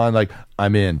headset on, like,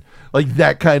 I'm in. Like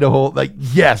that kind of whole, like,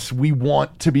 yes, we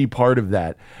want to be part of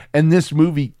that. And this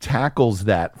movie tackles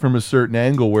that from a certain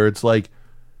angle where it's like,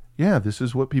 yeah, this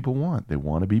is what people want. They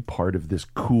want to be part of this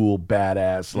cool,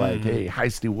 badass, like, hey,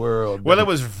 heisty world. Well, it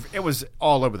was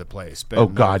all over the place.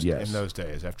 But yes. In those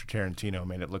days, after Tarantino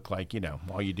made it look like,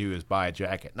 all you do is buy a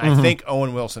jacket. And I think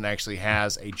Owen Wilson actually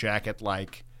has a jacket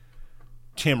like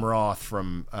Tim Roth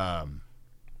from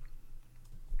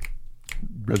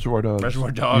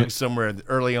Reservoir Dogs somewhere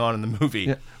early on in the movie.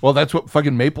 Yeah. Well, that's what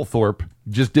fucking Mapplethorpe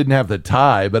just didn't have the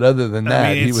tie, but other than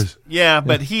that, he was... Yeah,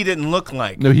 but he didn't look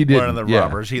like he one of the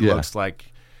robbers. He looks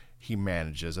like he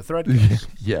manages a thread case.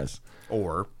 Yes.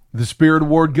 Or... The Spirit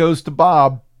Award goes to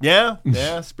Bob. Yeah,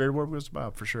 Spirit Award goes to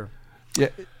Bob, for sure. Yeah.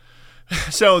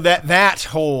 So that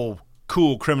whole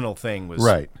cool criminal thing was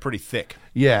pretty thick.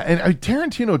 Yeah, and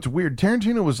Tarantino, it's weird.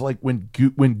 Tarantino was like when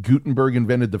Gutenberg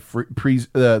invented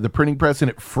the printing press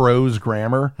and it froze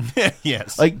grammar.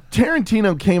 Yes. Like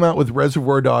Tarantino came out with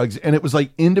Reservoir Dogs and it was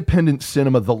like independent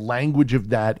cinema. The language of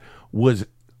that was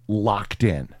locked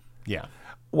in. Yeah.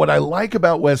 What I like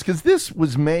about Wes, because this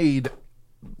was made,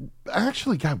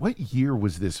 actually, God, what year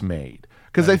was this made?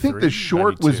 Because I think the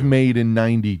short 92. was made in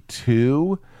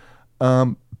 92.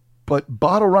 But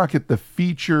Bottle Rocket, the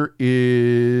feature,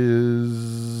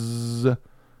 is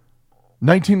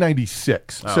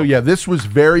 1996. Oh. So, yeah, this was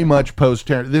very much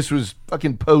this was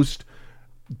fucking post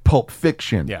Pulp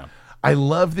Fiction. Yeah. I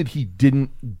love that he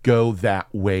didn't go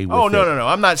that way with it. No.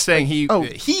 I'm not saying he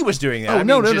was doing that.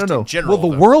 No. In general,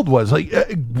 well, the world was. Like,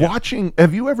 watching,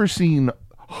 have you ever seen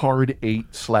Hard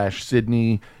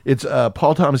 8/Sydney? It's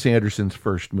Paul Thomas Anderson's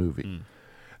first movie.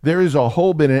 There is a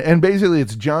whole bit, and basically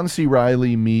it's John C.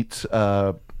 Reilly meets,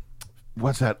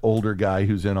 what's that older guy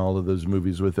who's in all of those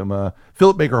movies with him?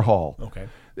 Philip Baker Hall. Okay.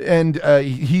 And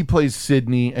he plays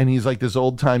Sidney, and he's like this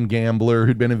old-time gambler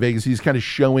who'd been in Vegas. He's kind of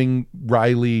showing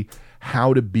Reilly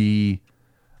how to be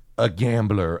a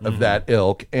gambler of that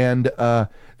ilk. And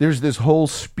there's this whole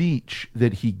speech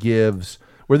that he gives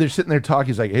where they're sitting there talking.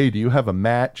 He's like, hey, do you have a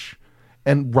match?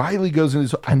 And Reilly goes in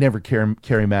his, I never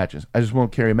carry matches. I just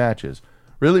won't carry matches.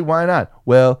 Really? Why not?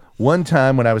 Well, one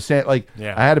time when I was saying, I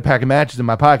had a pack of matches in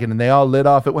my pocket and they all lit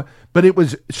off at one, but it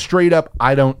was straight up,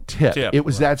 I don't tip. It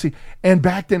was that scene. And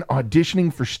back then,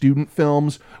 auditioning for student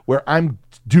films where I'm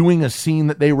doing a scene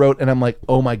that they wrote and I'm like,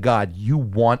 oh my God, you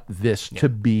want this to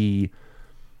be,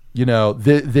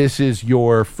 this is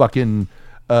your fucking,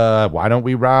 why don't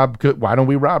we rob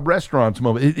restaurants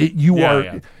moment.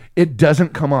 It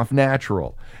doesn't come off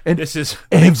natural. And this is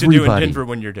things to do in Denver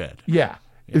when you're dead. Yeah.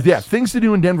 Yes. Yeah, Things to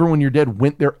Do in Denver When You're Dead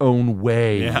went their own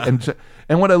way. Yeah.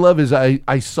 And what I love is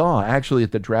I saw actually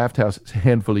at the Draft House a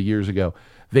handful of years ago,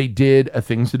 they did a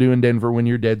Things to Do in Denver When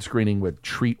You're Dead screening with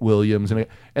Treat Williams. And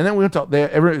then we went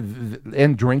to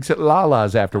and drinks at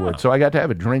Lala's afterwards. Oh. So I got to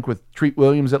have a drink with Treat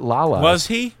Williams at Lala's. Was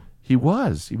he? He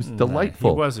was. He was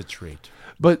delightful. He was a treat.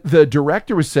 But the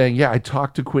director was saying, I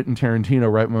talked to Quentin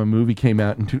Tarantino right when my movie came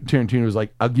out, and Tarantino was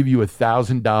like, I'll give you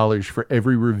 $1,000 for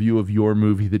every review of your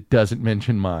movie that doesn't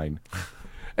mention mine.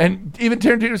 And even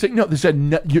Tarantino was saying, no,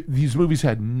 these movies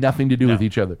had nothing to do with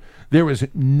each other. There was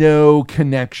no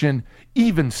connection,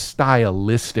 even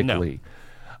stylistically.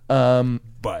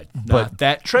 But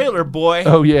that trailer, boy.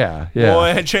 Oh, yeah.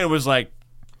 Boy, that trailer was like,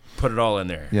 put it all in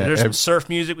there. Yeah, there's some surf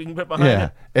music we can put behind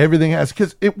it. Everything has,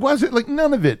 because it wasn't like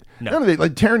none of it. None of it.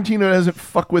 Like Tarantino doesn't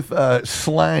fuck with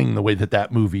slang the way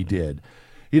that movie did.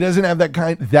 He doesn't have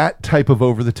that type of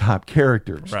over the top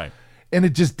characters. Right. And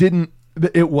it just didn't.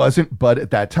 It wasn't. But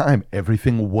at that time,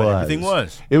 everything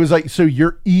was. It was like, so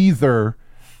you're either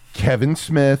Kevin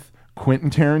Smith,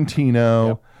 Quentin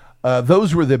Tarantino. Yep.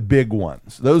 Those were the big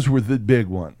ones.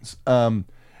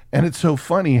 And it's so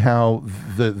funny how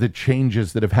the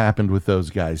changes that have happened with those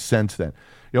guys since then.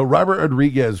 Robert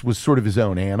Rodriguez was sort of his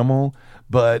own animal,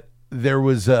 but there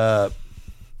was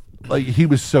he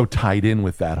was so tied in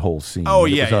with that whole scene. Oh,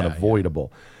 it was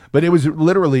unavoidable. But it was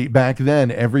literally back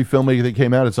then, every filmmaker that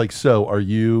came out, it's like, so are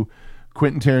you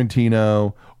Quentin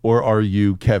Tarantino or are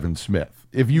you Kevin Smith?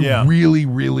 If you really,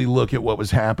 really look at what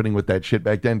was happening with that shit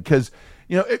back then, because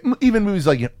even movies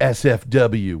like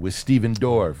SFW with Steven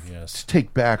Dorff, Let's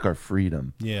Take Back Our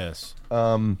Freedom. Yes.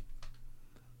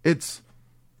 It's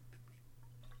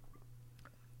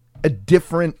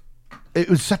it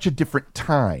was such a different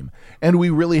time, and we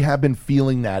really have been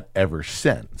feeling that ever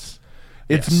since.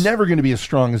 It's never going to be as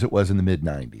strong as it was in the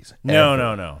mid-'90s.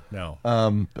 No.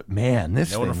 But man,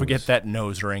 this no one will forget that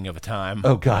nose ring of a time.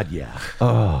 Oh, God, yeah.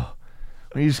 Oh.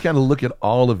 You just kind of look at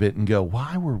all of it and go,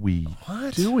 why were we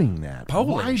doing that?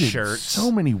 Bowling shirts.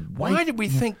 So many white... Why did we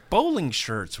think bowling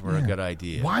shirts were a good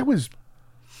idea? Why was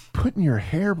putting your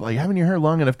hair, having your hair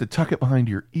long enough to tuck it behind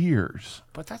your ears?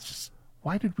 But that's just...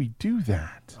 Why did we do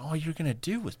that? All you're going to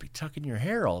do is be tucking your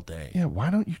hair all day. Yeah, why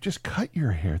don't you just cut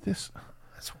your hair? That's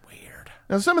weird.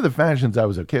 Now, some of the fashions I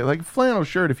was okay. Like a flannel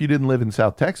shirt, if you didn't live in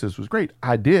South Texas, was great.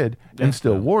 I did, and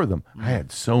still wore them. I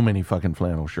had so many fucking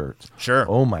flannel shirts. Sure.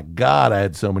 Oh, my God, I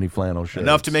had so many flannel shirts.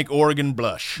 Enough to make Oregon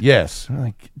blush. Yes. I'm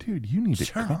like, dude, you need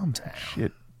to calm that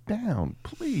shit down,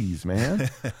 please, man.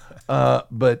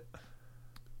 But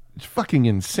it's fucking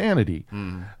insanity.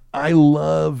 I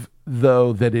love,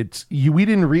 though, that we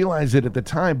didn't realize it at the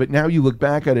time, but now you look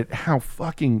back at it, how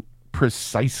fucking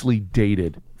precisely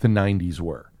dated the 90s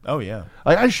were. Oh, yeah.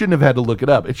 I shouldn't have had to look it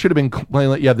up. It should have been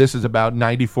like, this is about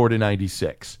 94 to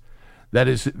 96. That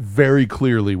is very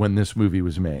clearly when this movie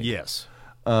was made. Yes.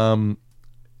 And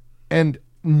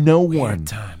no Weird one...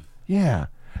 time. Yeah.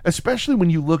 Especially when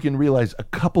you look and realize a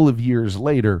couple of years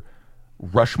later,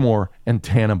 Rushmore and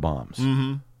Tannenbaums.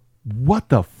 Mm-hmm. What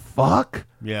the fuck?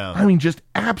 Yeah. I mean, just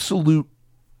absolute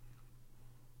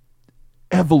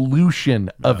evolution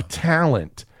of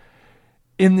talent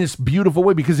in this beautiful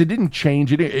way, because it didn't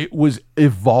change. It was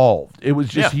evolved. It was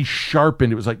just, he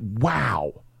sharpened. It was like,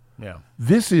 wow. Yeah.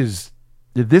 This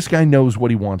guy knows what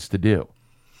he wants to do.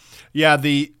 Yeah,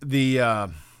 the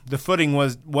footing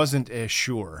wasn't as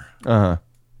sure. Uh-huh.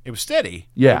 It was steady.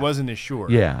 Yeah. It wasn't as sure.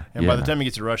 Yeah. And by the time he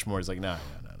gets to Rushmore, he's like, no.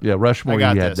 Yeah, Rushmore, you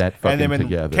had that fucking together. And then when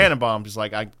together. Tannenbaums is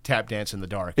like, I tap dance in the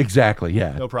dark. Exactly,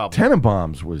 yeah. No problem.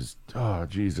 Tannenbaums was, oh,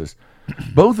 Jesus.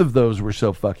 Both of those were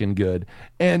so fucking good.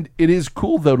 And it is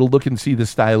cool, though, to look and see the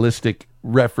stylistic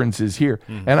references here.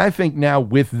 Mm-hmm. And I think now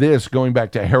with this, going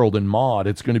back to Harold and Maude,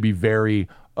 it's going to be very,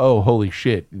 holy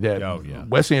shit.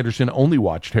 Wes Anderson only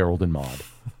watched Harold and Maude.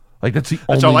 Like, that's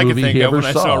only all I could movie think he of ever when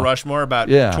I saw Rushmore about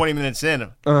 20 minutes in.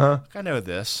 Uh-huh. I know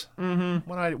this. Mm-hmm.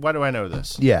 Why do I know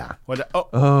this? Yeah.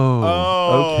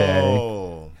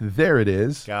 Okay. There it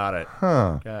is. Got it.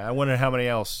 Huh. I wonder how many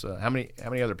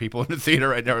other people in the theater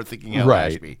right now are thinking Al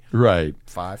Ashby. Right.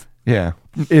 5? Yeah,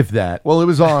 if that. Well, it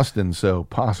was Austin, so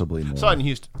possibly more. Saw it in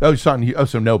Houston. Oh, saw it in Houston. Oh,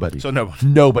 so nobody.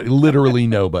 Nobody. Literally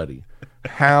nobody.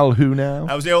 Hal, who now?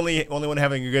 I was the only one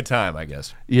having a good time, I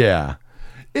guess. Yeah.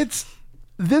 It's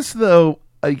this, though,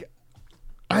 like,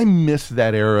 I miss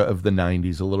that era of the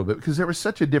 90s a little bit because there was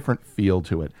such a different feel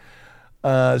to it.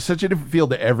 Such a different feel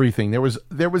to everything. There was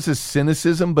a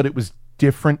cynicism, but it was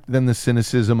different than the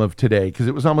cynicism of today because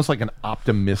it was almost like an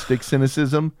optimistic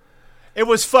cynicism. It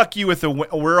was fuck you with a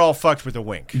wink. We're all fucked with a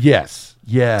wink. Yes.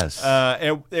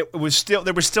 It was still,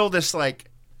 there was still this like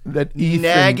that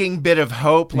nagging bit of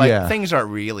hope. Like things aren't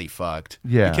really fucked.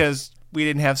 Yeah. Because we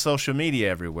didn't have social media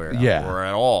everywhere. Yeah. Or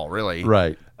at all, really.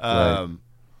 Right. And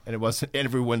it wasn't,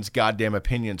 everyone's goddamn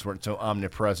opinions weren't so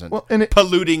omnipresent. Well, and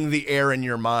polluting the air in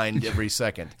your mind every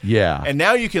second. Yeah. And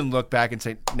now you can look back and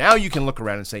say, now you can look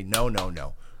around and say, no.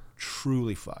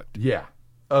 Truly fucked. Yeah.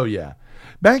 Oh, yeah.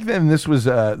 Back then, this was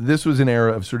an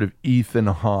era of sort of Ethan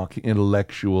Hawke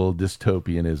intellectual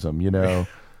dystopianism, you know?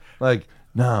 Like,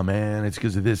 no, man, it's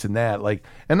because of this and that. Like,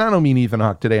 and I don't mean Ethan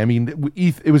Hawke today. I mean,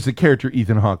 it was the character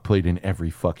Ethan Hawke played in every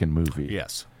fucking movie.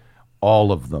 Yes.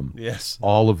 All of them. Yes.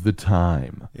 All of the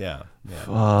time. Yeah.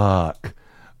 Fuck.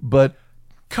 But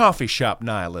coffee shop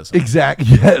nihilism. Exactly.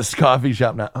 Yes, coffee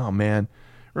shop nihilism. Oh, man.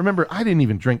 Remember, I didn't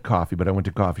even drink coffee, but I went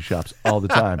to coffee shops all the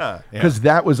time. Because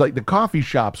that was like, the coffee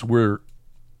shops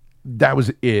that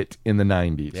was it in the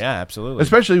 90s. Yeah, absolutely.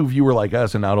 Especially if you were like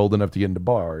us and not old enough to get into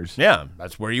bars. Yeah,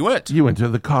 that's where you went. You went to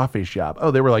the coffee shop.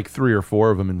 Oh, there were like 3 or 4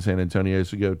 of them in San Antonio I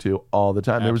used to go to all the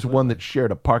time. Absolutely. There was one that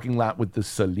shared a parking lot with the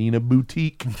Selena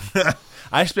Boutique.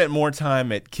 I spent more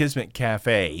time at Kismet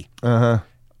Cafe. Uh-huh.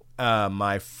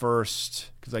 My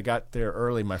first, because I got there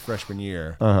early my freshman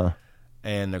year. Uh-huh.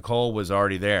 And Nicole was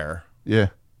already there. Yeah.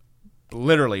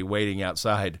 Literally waiting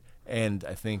outside. And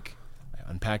I think I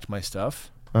unpacked my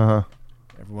stuff.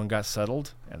 Everyone got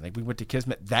settled, and I think we went to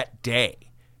Kismet that day.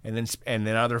 And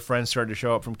then other friends started to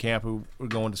show up from camp who were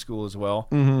going to school as well.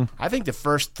 I think the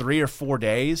first 3 or 4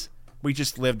 days, we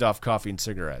just lived off coffee and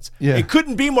cigarettes. Yeah. It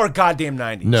couldn't be more goddamn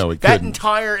 90s. No, it That couldn't.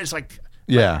 entire is like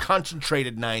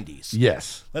concentrated 90s.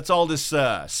 Yes. Let's all just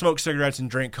smoke cigarettes and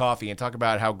drink coffee and talk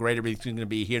about how great everything's going to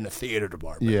be here in the theater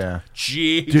department. Yeah.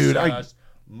 Jesus. Dude,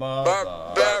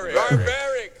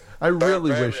 Barbaric. I really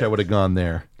wish I would have gone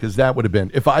there, because that would have been,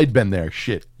 if I'd been there,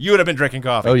 shit. You would have been drinking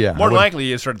coffee. Oh, yeah. More than likely,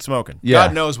 you started smoking. Yeah.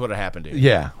 God knows what would have happened to you.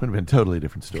 Yeah, would have been a totally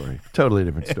different story. Totally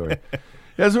different story. It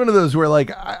was one of those where,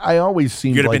 like, I always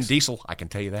seemed You'd have like... been Diesel, I can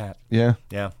tell you that. Yeah?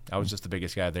 Yeah, I was just the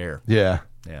biggest guy there. Yeah.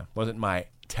 Yeah, wasn't my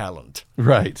talent.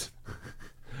 Right.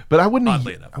 But I wouldn't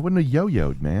Oddly enough. I wouldn't have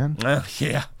yo-yoed, man.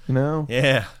 Yeah. You know?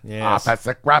 Yeah. Yeah. That's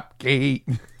a crap gate.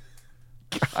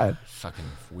 God. Fucking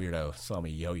weirdo saw me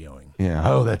yo-yoing. Yeah.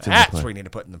 Oh, that's in the That's play. what we need to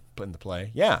put in the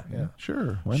play. Yeah. Yeah.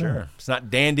 Sure. Why Sure. not? It's not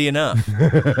dandy enough.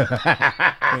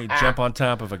 When you jump on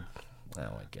top of a... Oh,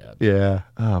 my God. Yeah.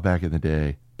 Oh, back in the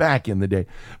day. Back in the day.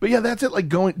 But yeah, that's it. Like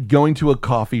going to a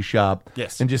coffee shop.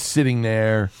 Yes. And just sitting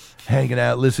there, hanging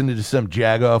out, listening to some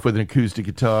jag-off with an acoustic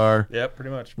guitar. Yep,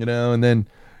 pretty much. You know, and then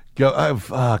go, oh,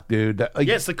 fuck, dude. That, like,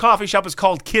 Yes, the coffee shop is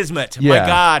called Kismet. Yeah. My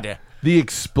God.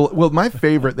 Well, my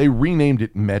favorite, they renamed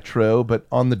it Metro, but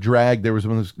on the drag, there was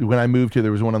one, when I moved here,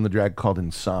 there was one on the drag called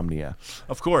Insomnia.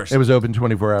 Of course. It was open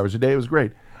 24 hours a day. It was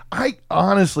great.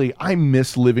 I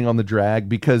miss living on the drag,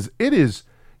 because it is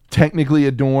technically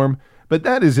a dorm, but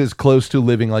that is as close to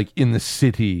living like in the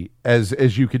city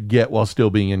as you could get while still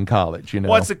being in college, you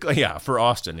know? For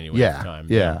Austin anyway at the time.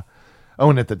 Yeah. Oh,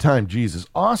 and at the time, Jesus,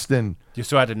 Austin. You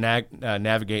still had to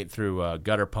navigate through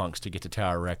gutter punks to get to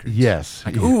Tower Records. Yes.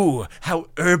 Like, ooh, how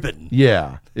urban.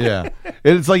 Yeah. And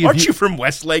it's like, Aren't you from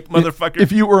Westlake, motherfucker?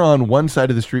 If you were on one side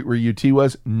of the street where UT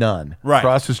was, none. Right.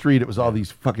 Across the street, it was all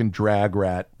these fucking drag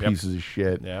rat pieces of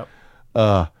shit. Yep.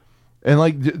 And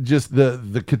like just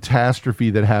the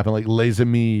catastrophe that happened, like Les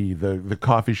Amis, the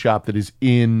coffee shop that is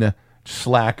in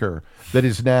Slacker, that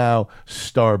is now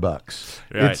Starbucks.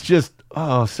 Right. It's just,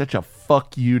 such a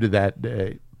fuck you to that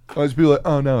day. I always be like,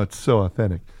 oh no, it's so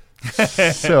authentic.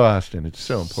 So Austin, it's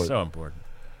so important. So important.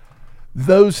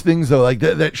 Those things though, like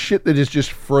that shit that is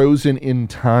just frozen in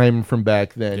time from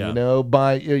back then, you know,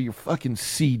 by your fucking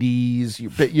CDs.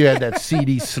 You had that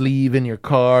CD sleeve in your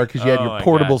car because you had your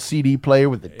portable CD player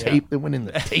with the tape that went in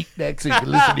the tape deck so you could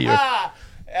listen to your...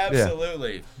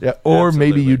 Absolutely. Yeah, or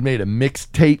maybe you'd made a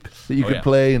mixtape that you could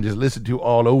play and just listen to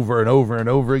all over and over and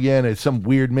over again. It's some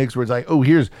weird mix where it's like, oh,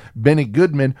 here's Benny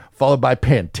Goodman followed by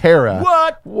Pantera.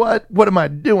 What am I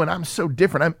doing? I'm so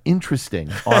different. I'm interesting,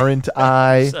 aren't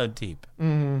I? So deep.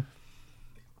 Mm-hmm.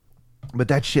 But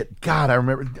that shit, God, I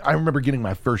remember getting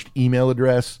my first email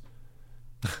address,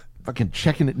 fucking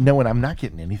checking it, knowing I'm not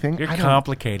getting anything. You're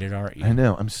complicated, aren't you? I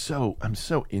know. I'm so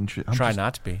interested. Try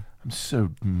not to be. I'm so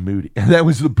moody. That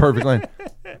was the perfect line.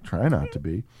 Try not to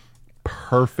be.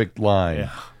 Perfect line.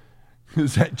 Yeah.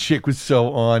 Because that chick was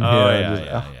so on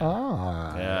here.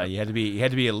 Yeah, you had to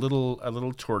be a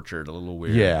little tortured, a little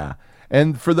weird. Yeah.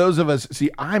 And for those of us, see,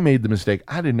 I made the mistake.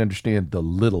 I didn't understand the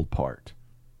little part.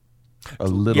 A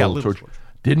little torture.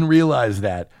 Didn't realize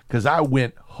that because I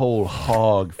went whole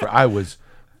hog I was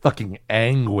fucking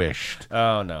anguished.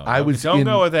 Oh no! Don't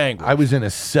go with anguish. I was in a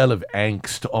cell of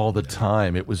angst all the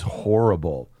time. It was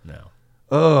horrible. No.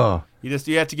 Oh. You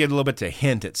have to get a little bit to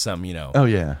hint at some, Oh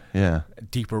yeah.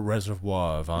 deeper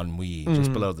reservoir of ennui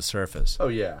just below the surface. Oh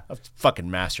yeah. I've fucking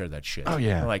mastered that shit. Oh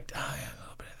yeah. I'm like, a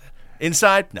little bit of that.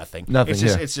 Inside, nothing. Nothing.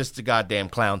 It's just a goddamn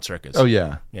clown circus. Oh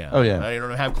yeah. Yeah. Oh yeah. I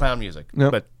don't have clown music.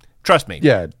 Nope. But trust me.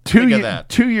 Yeah. 2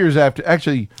 years after,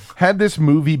 actually, had this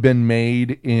movie been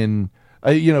made in,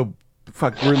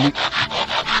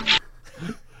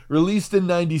 released in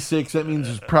 96, that means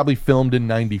it was probably filmed in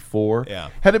 94. Yeah.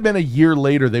 Had it been a year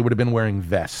later, they would have been wearing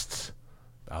vests.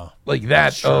 Oh. Like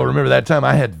that. Sure. Oh, remember that time?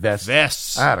 I had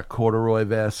vests. I had a corduroy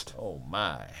vest. Oh,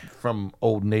 my. From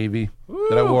Old Navy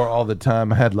that I wore all the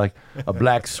time. I had like a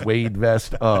black suede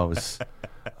vest. Oh,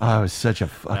 I was such a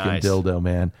fucking dildo,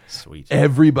 man. Sweet.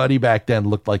 Everybody back then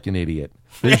looked like an idiot.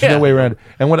 There's no way around it.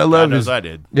 And what I love is, I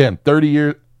did. Yeah, 30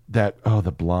 years,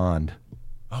 the blonde.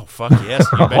 Oh, fuck yes.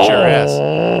 You bet your ass.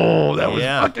 Oh, that was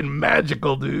fucking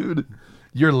magical, dude.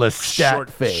 Your Lestat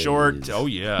face. Short. Oh,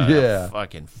 yeah. Yeah.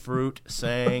 Fucking fruit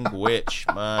sandwich.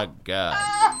 My God.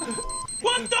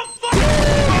 What the fuck?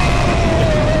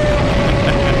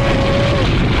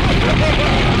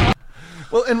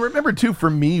 Well, and remember, too, for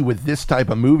me, with this type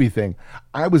of movie thing,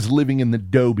 I was living in the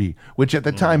Dobie, which at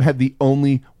the time had the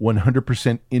only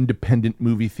 100% independent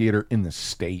movie theater in the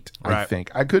state, I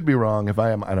think. I could be wrong. If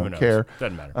I am, I don't care.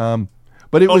 Doesn't matter.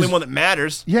 But it only was one that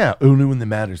matters. Yeah, only one that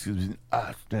matters.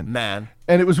 Man.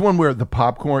 And it was one where the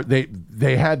popcorn,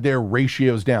 they had their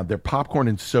ratios down. Their popcorn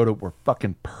and soda were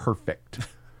fucking perfect.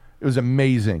 It was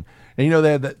amazing. And you know,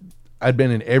 they had that. I'd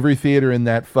been in every theater in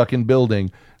that fucking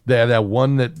building. They had that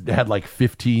one that had like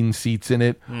 15 seats in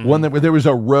it. One where there was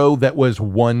a row that was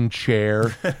one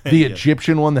chair. The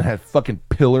Egyptian one that had fucking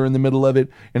pillar in the middle of it.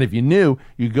 And if you knew,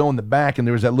 you'd go in the back and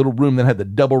there was that little room that had the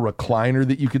double recliner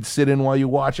that you could sit in while you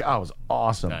watch. Oh, it was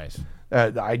awesome. Nice.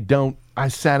 I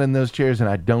sat in those chairs and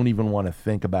I don't even want to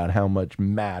think about how much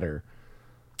matter,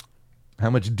 how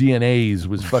much DNAs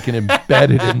was fucking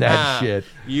embedded in that shit.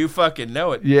 You fucking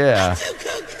know it. Yeah.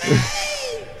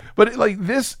 But like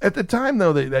this, at the time,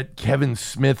 though, that Kevin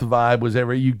Smith vibe was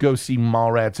ever, you'd go see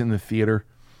Mallrats in the theater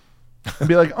and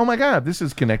be like, oh my God, this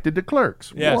is connected to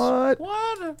Clerks. Yes. What?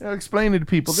 Explain it to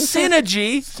people.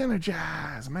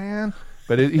 Synergize, man.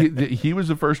 But he was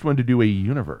the first one to do a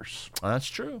universe. That's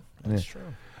true. That's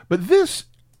true. But this,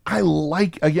 I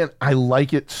like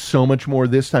it so much more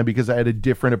this time because I had a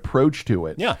different approach to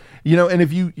it. Yeah. You know, and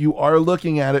if you are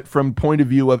looking at it from point of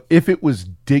view of, if it was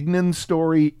Dignan's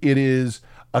story, it is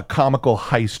a comical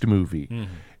heist movie.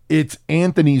 Mm-hmm. It's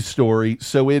Anthony's story,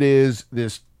 so it is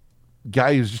this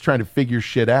guy who's just trying to figure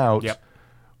shit out,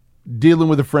 dealing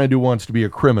with a friend who wants to be a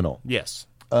criminal. Yes.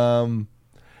 And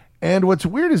what's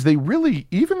weird is they really,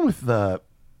 even with the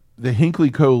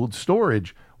Hinkley Cold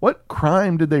Storage, what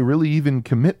crime did they really even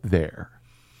commit there?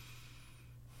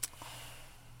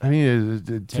 I mean,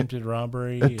 attempted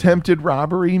robbery. Attempted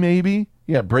robbery, maybe?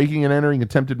 Yeah, breaking and entering,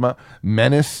 attempted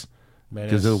menace.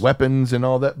 Because of the weapons and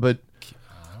all that, but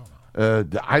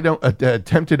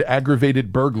attempted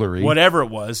aggravated burglary. Whatever it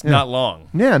was, not long.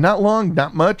 Yeah, not long,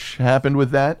 not much happened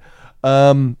with that.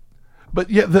 But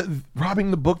yeah, the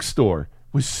robbing the bookstore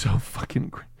was so fucking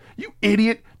great. You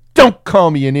idiot! Don't call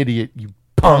me an idiot, you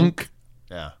punk.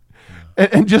 Yeah.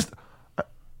 And just,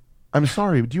 I'm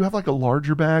sorry, do you have like a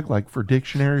larger bag, like for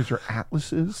dictionaries or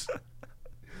atlases?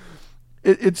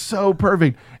 It's so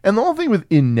perfect. And the whole thing with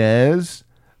Inez.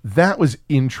 That was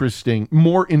interesting,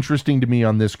 more interesting to me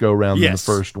on this go round than the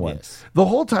first one. Yes. The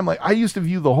whole time, like, I used to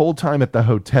view the whole time at the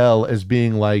hotel as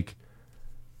being like,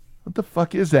 what the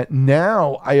fuck is that?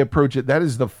 Now I approach it, that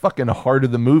is the fucking heart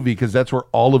of the movie because that's where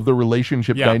all of the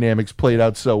relationship dynamics played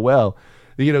out so well.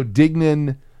 You know,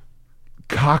 Dignan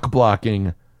cock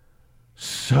blocking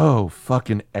so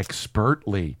fucking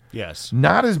expertly. Yes.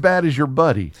 Not as bad as your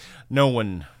buddy. No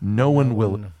one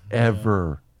will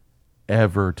ever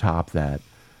top that.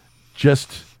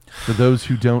 Just for those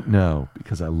who don't know,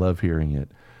 because I love hearing it.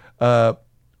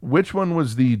 Which one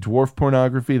was the dwarf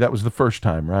pornography? That was the first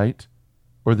time, right?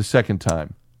 Or the second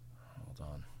time? Hold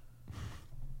on.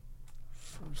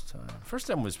 First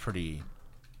time was pretty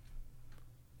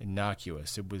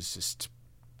innocuous. It was just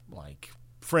like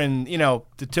friend, you know,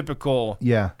 the typical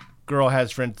girl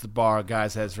has friends at the bar,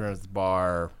 guys has friends at the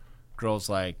bar. Girl's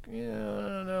like,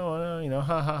 no, you know,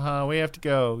 ha ha ha, we have to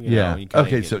go. You know, you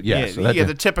okay, so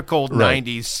the typical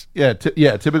 90s. Yeah,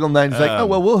 typical 90s. Like, oh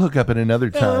well, we'll hook up at another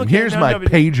time. Okay, here's my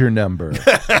pager number.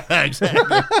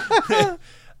 Exactly.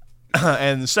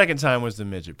 And the second time was the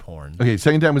midget porn. Okay,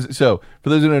 second time was for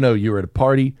those who don't know, you were at a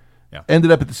party. Yeah. Ended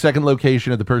up at the second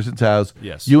location at the person's house.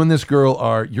 Yes. You and this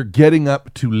girl you're getting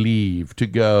up to leave to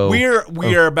go.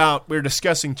 We're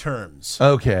discussing terms.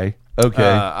 Okay.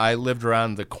 I lived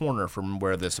around the corner from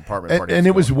where this apartment party was. And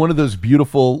it was one of those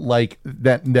beautiful, like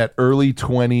that early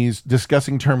 20s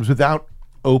discussing terms without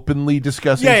openly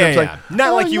discussing terms. Like,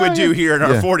 not like you would do here in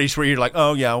our 40s where you're like,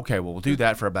 oh, yeah, okay, well, we'll do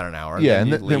that for about an hour.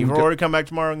 And then leave, or come back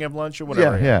tomorrow and have lunch or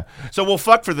whatever. Yeah. So we'll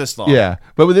fuck for this long. Yeah.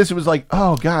 But with this, it was like,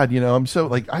 oh, God, you know, I'm so,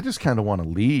 like, I just kind of want to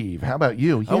leave. How about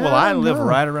you? Oh, well, I live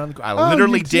right around the corner. I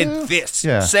literally did this.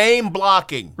 Yeah. Same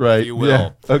blocking, if you will.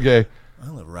 Yeah. Okay. I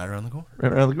live right around the corner.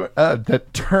 Right around the corner.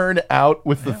 That turn out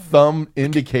with the thumb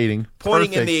indicating.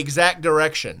 Pointing in the exact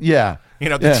direction. Yeah. You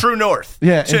know, the true north.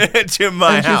 Yeah. To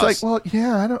my house. She's like,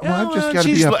 well, I've just got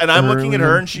to be up and I'm looking at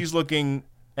her, and she's looking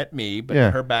at me, but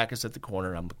her back is at the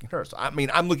corner. I'm looking at her. So, I mean,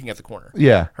 I'm looking at the corner.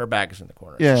 Yeah. Her back is in the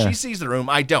corner. Yeah. So she sees the room.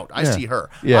 I don't. I see her.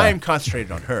 Yeah. I am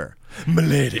concentrated on her.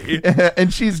 Milady.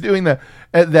 And she's doing I've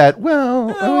got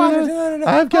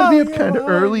to be up kind of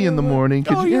early in the morning.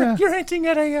 You're hinting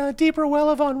at a deeper well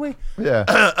of ennui.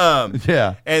 Yeah.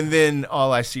 Yeah. And then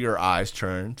all I see her eyes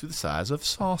turn to the size of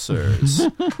saucers.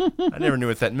 I never knew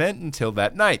what that meant until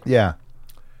that night. Yeah.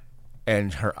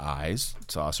 And her eyes,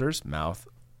 saucers, mouth,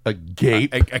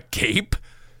 agape. A gape.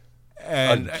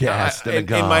 And aghast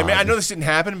and in my, I know this didn't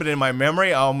happen, but in my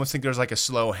memory, I almost think there's like a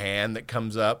slow hand that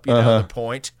comes up, you know, the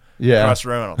point. Yeah. Across the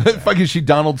room. Fucking she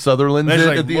Donald Sutherland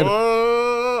at the end.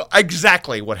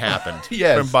 exactly what happened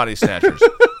Yes. from Body Snatchers.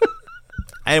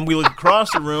 And we look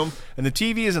across the room, and the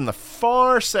TV is in the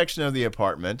far section of the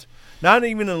apartment. Not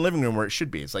even in the living room where it should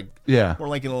be. It's like more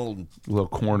like in a little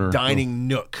corner dining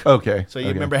nook. Okay. So you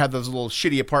remember have those little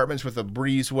shitty apartments with a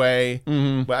breezeway.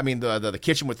 Mm-hmm. I mean the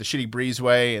kitchen with the shitty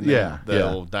breezeway and then the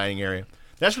little dining area.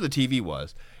 That's where the TV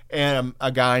was. And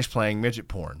a guy's playing midget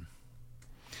porn.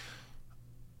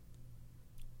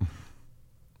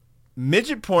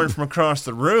 Midget porn from across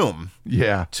the room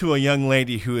to a young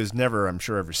lady who has never, I'm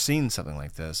sure, ever seen something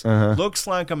like this, looks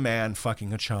like a man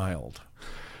fucking a child.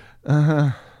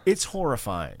 It's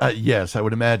horrifying. Yes, I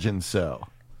would imagine so.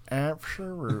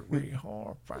 Absolutely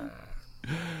horrifying.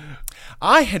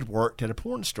 I had worked at a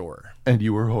porn store. And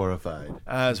you were horrified.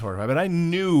 I was horrified, but I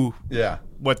knew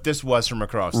what this was from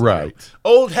across the room.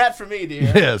 Old hat for me,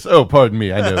 dear. Yes. Oh, pardon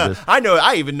me. I know this.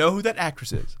 I even know who that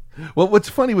actress is. Well, what's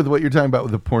funny with what you're talking about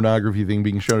with the pornography thing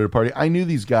being shown at a party, I knew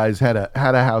these guys had a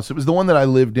house. It was the one that I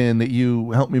lived in that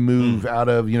you helped me move out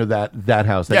of, that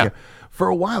house. For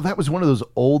a while, that was one of those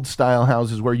old style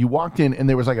houses where you walked in and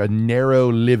there was like a narrow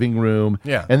living room.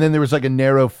 Yeah. And then there was like a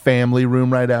narrow family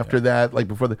room right after that, like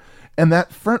before and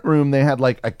that front room, they had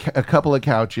like a couple of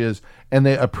couches and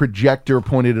a projector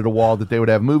pointed at a wall that they would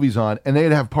have movies on. And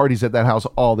they'd have parties at that house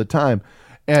all the time.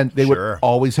 And they would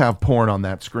always have porn on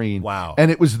that screen. Wow. And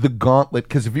it was the gauntlet,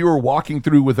 because if you were walking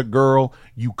through with a girl,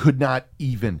 you could not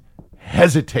even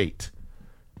hesitate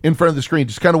in front of the screen.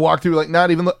 Just kind of walk through, like not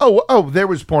even, there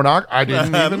was pornog. I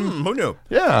didn't even. Who knew?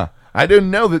 Yeah. I didn't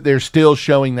know that they're still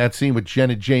showing that scene with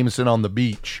Jenna Jameson on the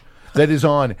beach. That is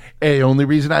on. Only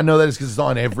reason I know that is because it's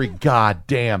on every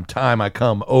goddamn time I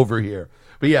come over here.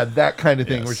 But yeah, that kind of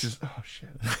thing, which is, oh shit.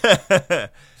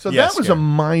 So that was a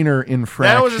minor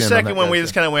infraction. That was the second one we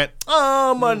just kind of went,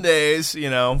 Mondays,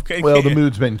 Okay. Well, the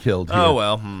mood's been killed here. Oh,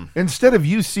 well. Instead of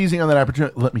you seizing on that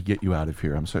opportunity, let me get you out of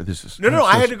here. I'm sorry. This is No,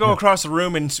 I had to go across the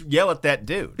room and yell at that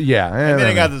dude. Yeah. And then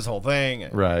I got this whole thing.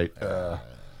 Right. Yeah.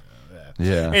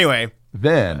 Anyway.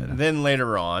 Then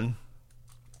later on,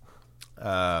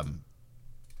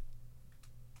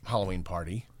 Halloween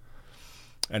party.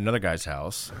 Another guy's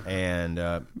house, and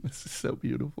this is so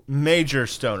beautiful. Major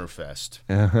stoner fest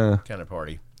kind of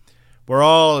party. We're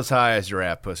all as high as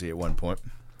giraffe pussy at one point,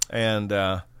 and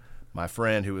my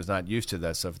friend, who was not used to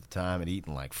that stuff at the time, had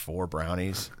eaten like 4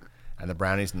 brownies, and the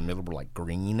brownies in the middle were like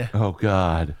green. Oh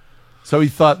God! So he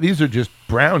thought these are just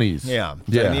brownies. Yeah.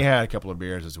 And he had a couple of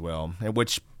beers as well,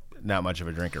 which not much of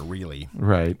a drinker really.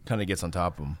 Right. Kind of gets on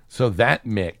top of him. So that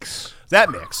mix,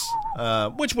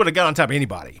 which would have got on top of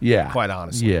anybody. Yeah. Quite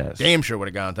honestly. Yes. Damn sure would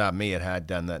have got on top of me if I had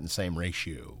done that in the same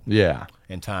ratio. Yeah.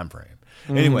 And time frame.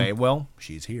 Anyway, well,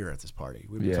 she's here at this party.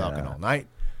 We've been talking all night.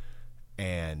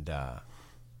 And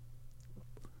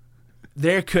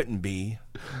there couldn't be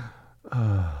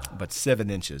but 7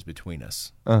 inches between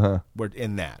us. We're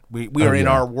in that. We are in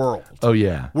our world. Oh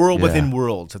yeah. World within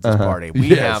worlds at this party. We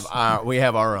have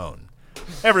our own.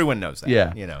 Everyone knows that.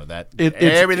 Yeah. That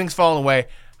everything's falling away.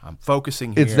 I'm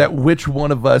focusing here. It's that which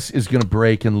one of us is going to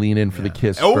break and lean in for the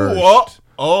kiss first.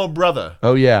 Oh, brother.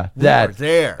 Oh, yeah. That.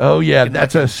 There. Oh, yeah.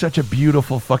 That's such a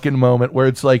beautiful fucking moment where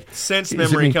it's like. Sense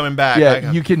memory coming back.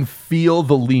 Yeah, you can feel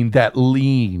the lean that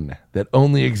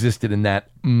only existed in that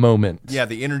moment. Yeah,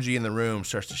 the energy in the room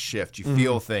starts to shift. You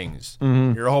feel things.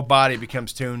 Your whole body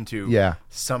becomes tuned to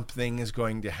something is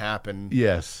going to happen.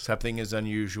 Yes. Something is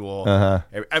unusual.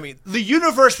 I mean, the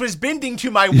universe was bending to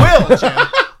my will, Jim.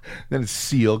 Then a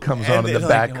seal comes on in the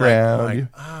background.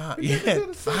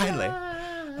 Finally.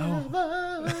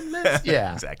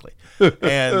 Yeah. Exactly.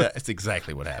 And it's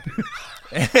exactly what happened.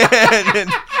 And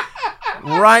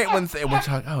right when we're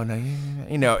talking,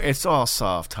 it's all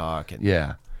soft talk.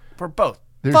 And we're both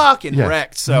fucking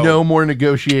wrecked. So no more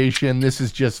negotiation. This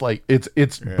is just like,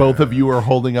 it's both of you are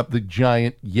holding up the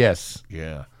giant yes.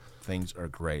 Yeah. Things are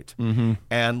great.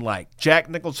 And like Jack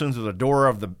Nicholson to the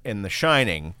door in The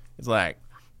Shining, it's like,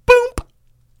 boom.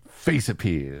 Face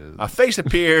appears. A face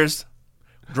appears,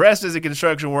 dressed as a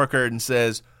construction worker, and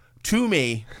says, to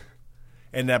me,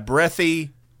 in that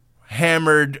breathy,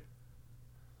 hammered,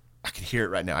 I can hear it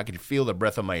right now. I can feel the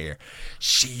breath on my ear.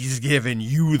 She's giving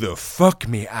you the fuck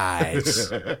me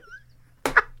eyes.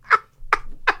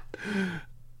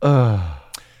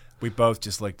 We both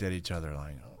just looked at each other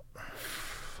like, oh,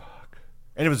 fuck.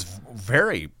 And it was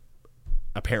very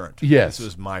apparent. Yes. This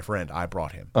was my friend. I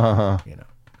brought him. There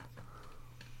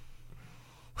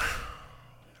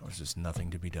was just nothing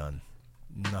to be done.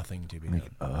 Nothing to be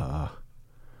done.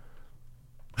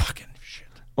 Fucking shit.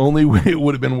 Only way it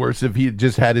would have been worse if he had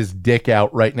just had his dick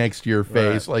out right next to your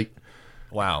face. Right. Like,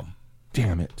 wow.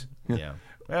 Damn it. Yeah.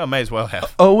 Well, may as well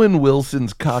have. Owen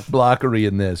Wilson's cock blockery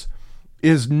in this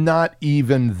is not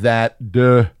even that,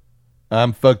 duh,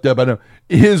 I'm fucked up. I know.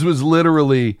 His was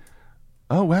literally,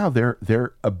 oh wow, they're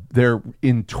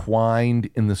entwined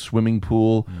in the swimming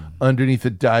pool underneath the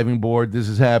diving board. This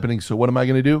is happening. So what am I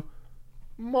going to do?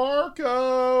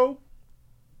 Marco.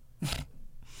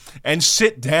 And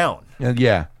sit down.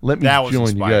 Yeah, let me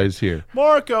join you guys here.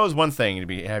 Marco is one thing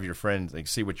to have your friends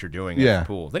see what you're doing at the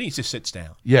pool. Then he just sits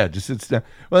down. Yeah, just sits down.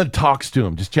 Well, it talks to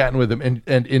him, just chatting with him,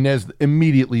 and as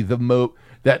immediately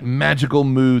that magical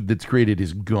mood that's created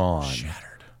is gone.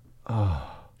 Shattered.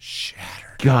 Oh,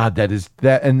 shattered. God,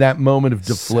 that moment of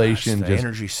deflation. The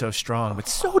energy's so strong, but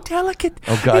so delicate.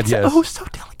 Oh God, yes. Oh, so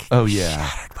delicate. Oh yeah.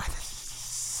 Shattered by the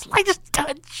slightest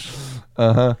touch.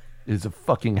 It's a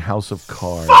fucking house of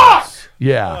cards. Fuck!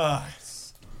 Yeah.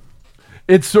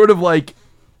 It's sort of like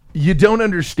you don't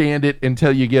understand it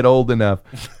until you get old enough.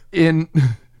 In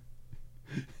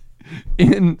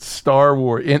Star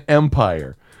Wars, in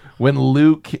Empire, when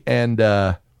Luke and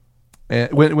when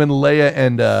Leia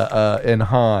and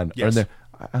Han are there,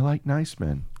 I like nice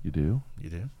men. You do? You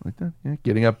do? Like that? Yeah,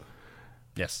 getting up.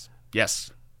 Yes.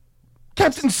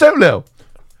 Captain Solo.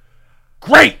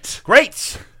 Great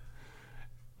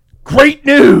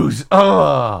news.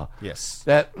 Oh. Yes.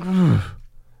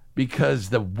 Because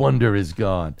the wonder is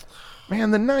gone.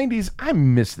 Man, the 90s, I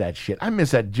miss that shit. I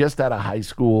miss that just out of high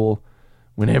school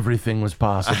when everything was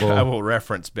possible. I will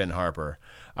reference Ben Harper.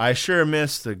 I sure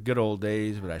miss the good old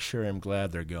days, but I sure am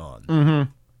glad they're gone.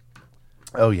 Mm-hmm.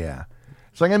 Oh, yeah.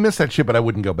 It's like I miss that shit, but I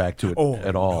wouldn't go back to it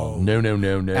at all. No.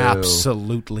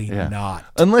 Absolutely not.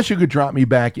 Unless you could drop me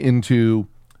back into,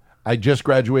 I just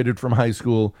graduated from high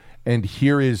school, and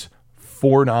here is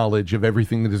foreknowledge of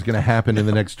everything that is going to happen in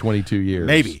the next 22 years.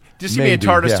 Maybe. Just give me a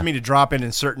TARDIS to me to drop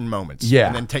in certain moments. Yeah.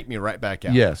 And then take me right back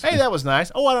out. Yes. Hey, that was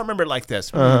nice. Oh, I don't remember it like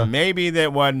this. Maybe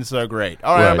that wasn't so great.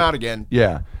 All right, I'm out again.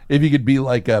 Yeah. If you could be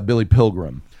like Billy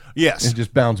Pilgrim. Yes. And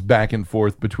just bounce back and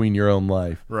forth between your own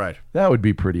life. Right. That would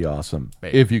be pretty awesome.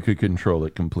 Maybe. If you could control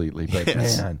it completely. But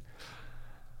yes. Man,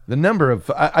 the number of...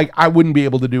 I wouldn't be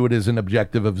able to do it as an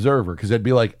objective observer because I'd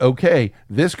be like, okay,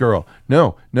 this girl,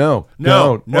 no.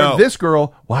 Or this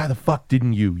girl, why the fuck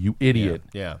didn't you idiot?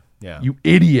 Yeah. You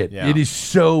idiot. Yeah. It is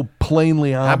so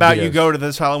plainly obvious. How about you go to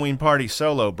this Halloween party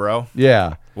solo, bro?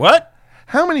 Yeah. What?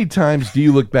 How many times do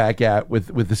you look back at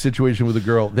with the situation with a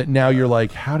girl that now you're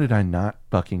like, how did I not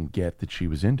fucking get that she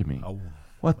was into me? Oh.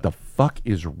 What the fuck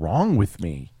is wrong with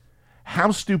me?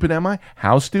 How stupid am I?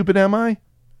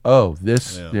 Oh,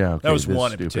 this, okay, that was one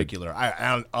stupid. in particular.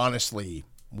 I honestly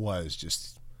was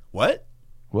just, what?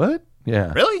 What?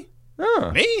 Yeah. Really?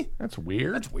 Me? That's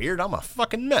weird. I'm a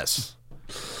fucking mess.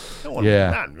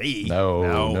 Not me.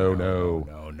 No.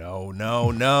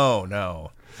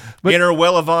 But, inner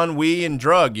well of ennui and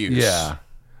drug use. Yeah.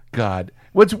 God.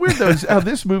 What's weird, though, is how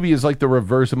this movie is like the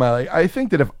reverse of my life. I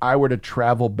think that if I were to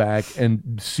travel back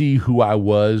and see who I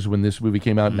was when this movie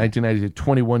came out in 1990,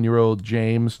 21-year-old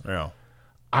James,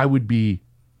 I would be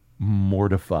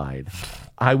mortified.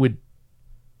 I would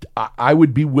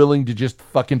be willing to just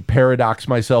fucking paradox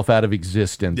myself out of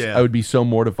existence. Yeah. I would be so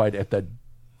mortified at the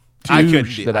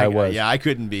douche I was. Yeah, I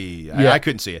couldn't be. I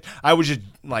couldn't see it. I would just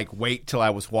wait till I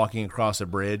was walking across a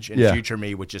bridge, and future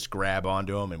me would just grab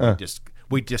onto him, and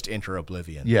we'd just enter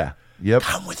oblivion. Yeah. Yep.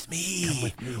 Come with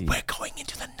me. We're going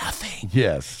into the nothing.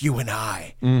 Yes. You and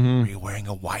I. Mm-hmm. Are you wearing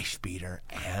a wife beater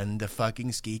and a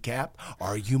fucking ski cap?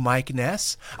 Are you Mike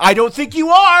Ness? I don't think you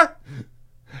are.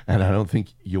 And I don't think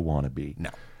you want to be. No.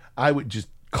 I would just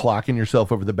clocking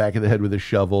yourself over the back of the head with a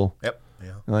shovel. Yep.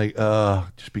 Yeah.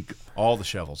 Just be all the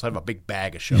shovels. I have a big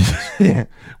bag of shovels.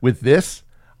 With this,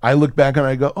 I look back and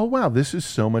I go, oh wow, this is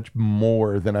so much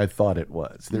more than I thought it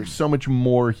was. There's so much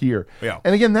more here. Yeah.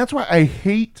 And again, that's why I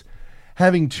hate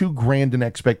having too grand an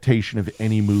expectation of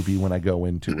any movie when I go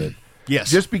into it. Yes.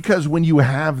 Just because when you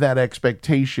have that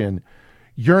expectation,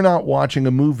 you're not watching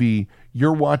a movie,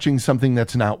 you're watching something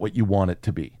that's not what you want it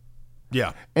to be.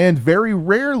 Yeah. And very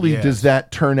rarely does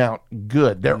that turn out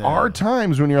good. There are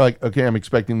times when you're like, okay, I'm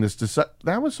expecting this to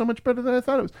that was so much better than I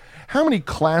thought it was. How many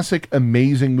classic,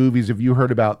 amazing movies have you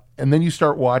heard about? And then you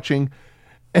start watching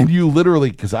and you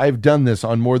literally, because I've done this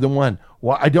on more than one.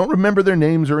 Well, I don't remember their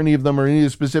names or any of them or any of the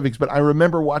specifics, but I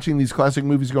remember watching these classic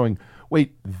movies going,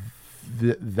 wait,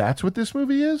 that's what this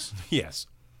movie is? Yes.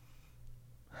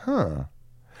 Huh.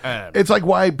 It's like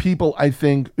why people, I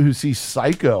think, who see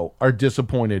Psycho are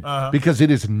disappointed because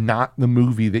it is not the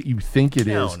movie that you think it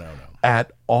is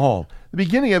at all. The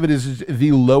beginning of it is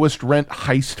the lowest rent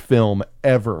heist film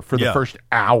ever for the first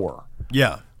hour.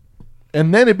 Yeah.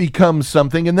 And then it becomes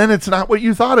something, and then it's not what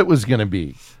you thought it was going to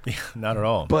be. Yeah, not at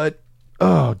all. But,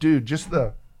 oh, dude, just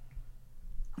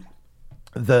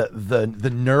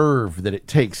the nerve that it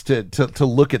takes to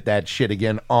look at that shit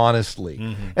again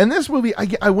honestly. And this movie,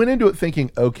 I went into it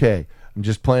thinking, okay, I'm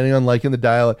just planning on liking the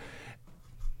dialogue.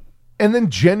 And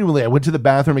then genuinely, I went to the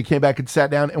bathroom and came back and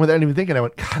sat down, and without even thinking, I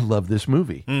went, God, I love this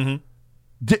movie.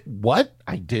 What?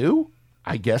 I do?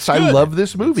 I guess I love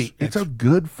this movie. It's a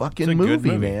good fucking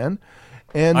movie, man.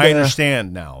 And I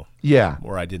understand now. Yeah.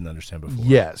 Where I didn't understand before.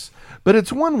 Yes. But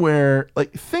it's one where,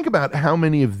 like, think about how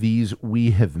many of these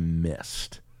we have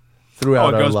missed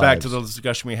throughout our lives. It goes back to the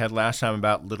discussion we had last time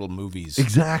about little movies.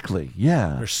 Exactly.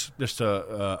 Yeah. There's just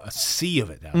a sea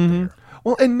of it out there.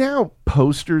 Well, and now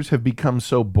posters have become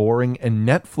so boring, and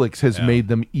Netflix has made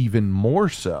them even more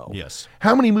so. Yes.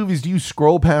 How many movies do you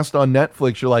scroll past on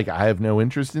Netflix? You're like, I have no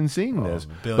interest in seeing this.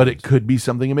 Billions. But it could be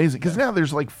something amazing. Because now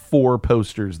there's like 4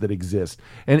 posters that exist,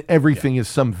 and everything is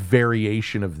some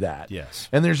variation of that. Yes.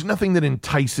 And there's nothing that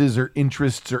entices or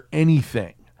interests or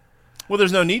anything. Well,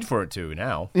 there's no need for it to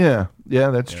now. Yeah,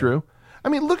 that's true. I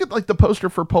mean, look at like the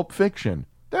poster for Pulp Fiction.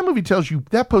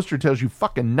 That poster tells you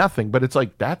fucking nothing, but it's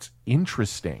like, that's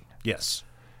interesting. Yes.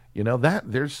 You know,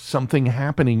 there's something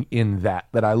happening in that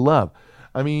I love.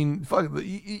 I mean,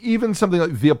 even something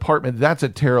like The Apartment, that's a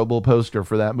terrible poster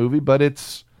for that movie, but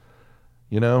it's,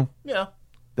 you know. Yeah.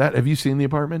 Have you seen The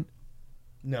Apartment?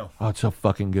 No. Oh, it's so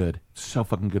fucking good. It's so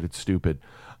fucking good, it's stupid.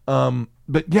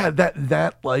 But yeah,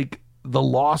 that like, the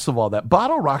loss of all that.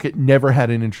 Bottle Rocket never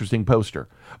had an interesting poster.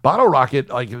 Bottle Rocket,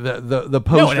 like the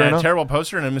poster. No, it had a terrible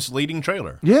poster and a misleading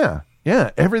trailer. Yeah.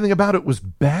 Everything about it was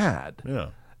bad. Yeah.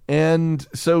 And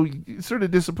so sort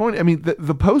of disappointed. I mean,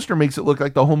 the poster makes it look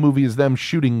like the whole movie is them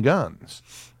shooting guns.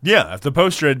 Yeah, if the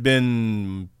poster had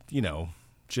been, you know,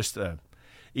 just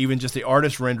even just the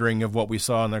artist rendering of what we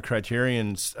saw on the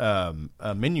Criterion's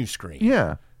menu screen.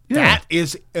 Yeah. That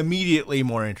is immediately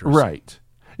more interesting. Right.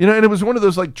 You know, and it was one of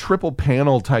those like triple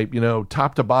panel type, you know,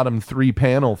 top to bottom 3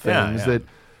 panel things that,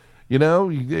 you know,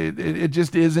 it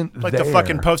just isn't like there. the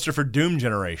fucking poster for Doom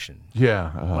Generation.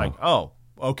 Yeah. Like, oh,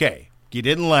 okay. You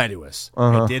didn't lie to us.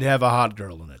 It did have a hot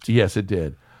girl in it. Yes, it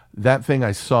did. That thing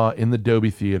I saw in the Dolby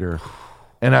Theater,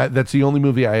 and that's the only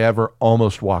movie I ever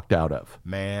almost walked out of.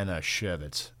 Man, a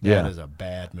Shivitz. Yeah. That is a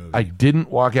bad movie. I didn't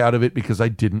walk out of it because I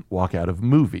didn't walk out of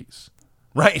movies.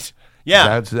 Right.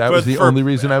 Yeah. That was the only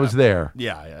reason I was there.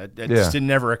 Yeah. It just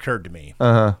never occurred to me.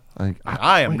 Like,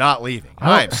 I am not leaving.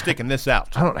 I am sticking this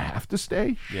out. I don't have to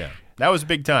stay. Yeah. That was a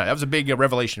big time. That was a big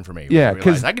revelation for me. Yeah,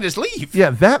 because I can just leave. Yeah,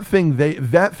 that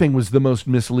thing was the most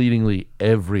misleadingly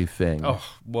everything. Oh,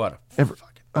 what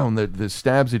and the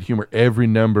stabs at humor. Every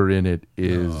number in it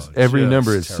is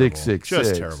number is 666.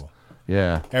 Just terrible.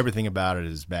 Yeah, everything about it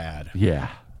is bad. Yeah,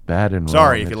 bad and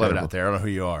sorry wrong if you live it out there. I don't know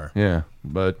who you are. Yeah,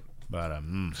 but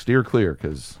steer clear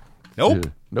because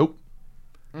nope.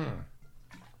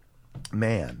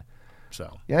 Man.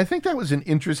 So yeah, I think that was an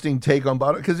interesting take on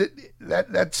Bottle because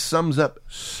that sums up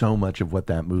so much of what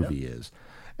that movie is,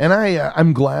 and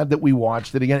I'm glad that we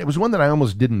watched it again. It was one that I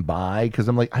almost didn't buy because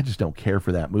I'm like, I just don't care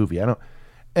for that movie. And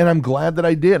I'm glad that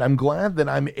I did. I'm glad that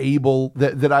I'm able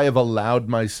that I have allowed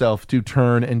myself to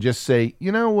turn and just say,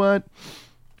 you know what,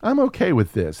 I'm okay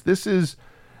with this. This is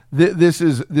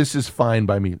fine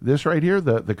by me. This right here,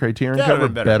 the Criterion cover,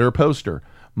 better poster.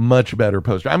 Much better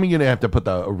poster. I'm going to have to put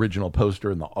the original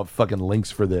poster and the fucking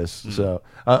links for this. So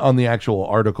on the actual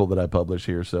article that I publish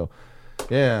here. So,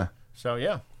 yeah.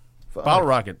 Bottle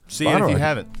Rocket. See it if you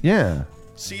haven't. Yeah.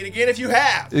 See it again if you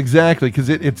have. Exactly, because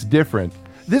it's different.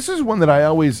 This is one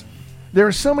that there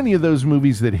are so many of those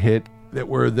movies that hit that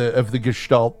were of the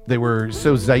Gestalt. They were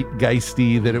so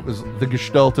zeitgeisty that it was the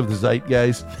Gestalt of the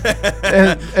zeitgeist.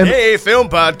 And hey, film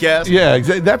podcast. Yeah,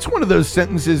 exactly. That's one of those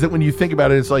sentences that when you think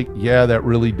about it, it's like, yeah, that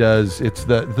really does. It's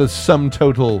the sum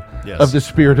total of the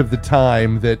spirit of the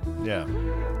time that. Yeah.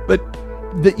 But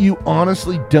that you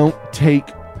honestly don't take.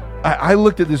 I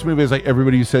looked at this movie as like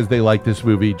everybody who says they like this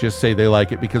movie just say they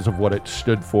like it because of what it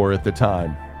stood for at the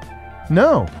time.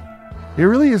 No. It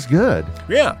really is good.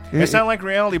 Yeah. It's not like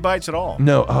Reality Bites at all.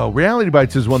 No. Reality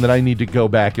Bites is one that I need to go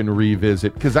back and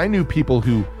revisit because I knew people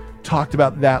who talked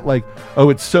about that like, oh,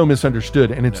 it's so misunderstood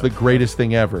and it's the greatest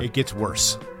thing ever. It gets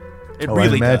worse. It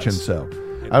really does.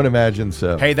 I would imagine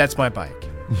so. Hey, that's my bike.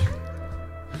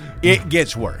 It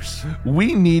gets worse.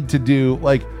 We need to do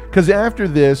because after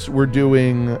this we're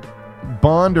doing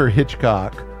Bond or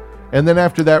Hitchcock. And then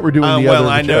after that, we're doing the other. Well,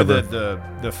 I know whichever.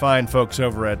 that the fine folks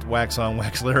over at Wax On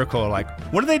Wax Lyrical are like,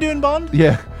 what are they doing, Bond?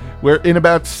 Yeah. We're in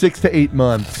about 6 to 8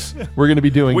 months. We're going to be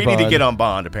doing We Bond. need to get on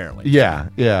Bond, apparently. Yeah,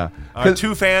 yeah. Our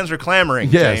 2 fans are clamoring,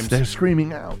 yes, James. they're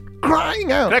screaming out.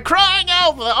 Crying out. They're crying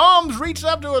out. The arms reach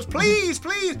up to us. Please,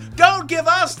 please, don't give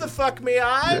us the fuck me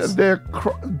eyes.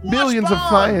 Billions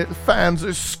of fans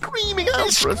are screaming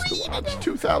out for us to watch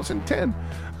 2010.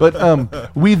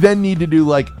 But we then need to do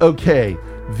the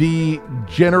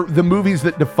movies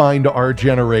that defined our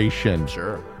generation.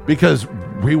 Sure. Because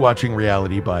rewatching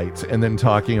Reality Bites and then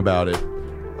talking about it,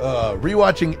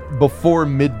 rewatching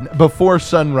before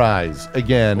sunrise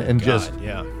again,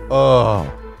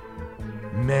 oh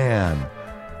man,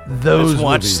 those. Let's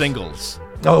watch movies. Singles.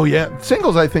 Oh yeah,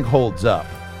 Singles I think holds up.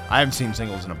 I haven't seen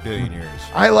Singles in a billion years.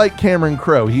 I like Cameron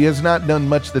Crowe. He has not done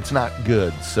much that's not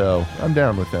good, so I'm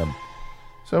down with him.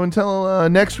 So until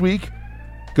next week,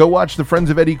 go watch The Friends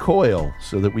of Eddie Coyle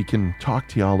so that we can talk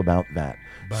to y'all about that.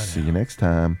 See you next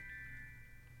time.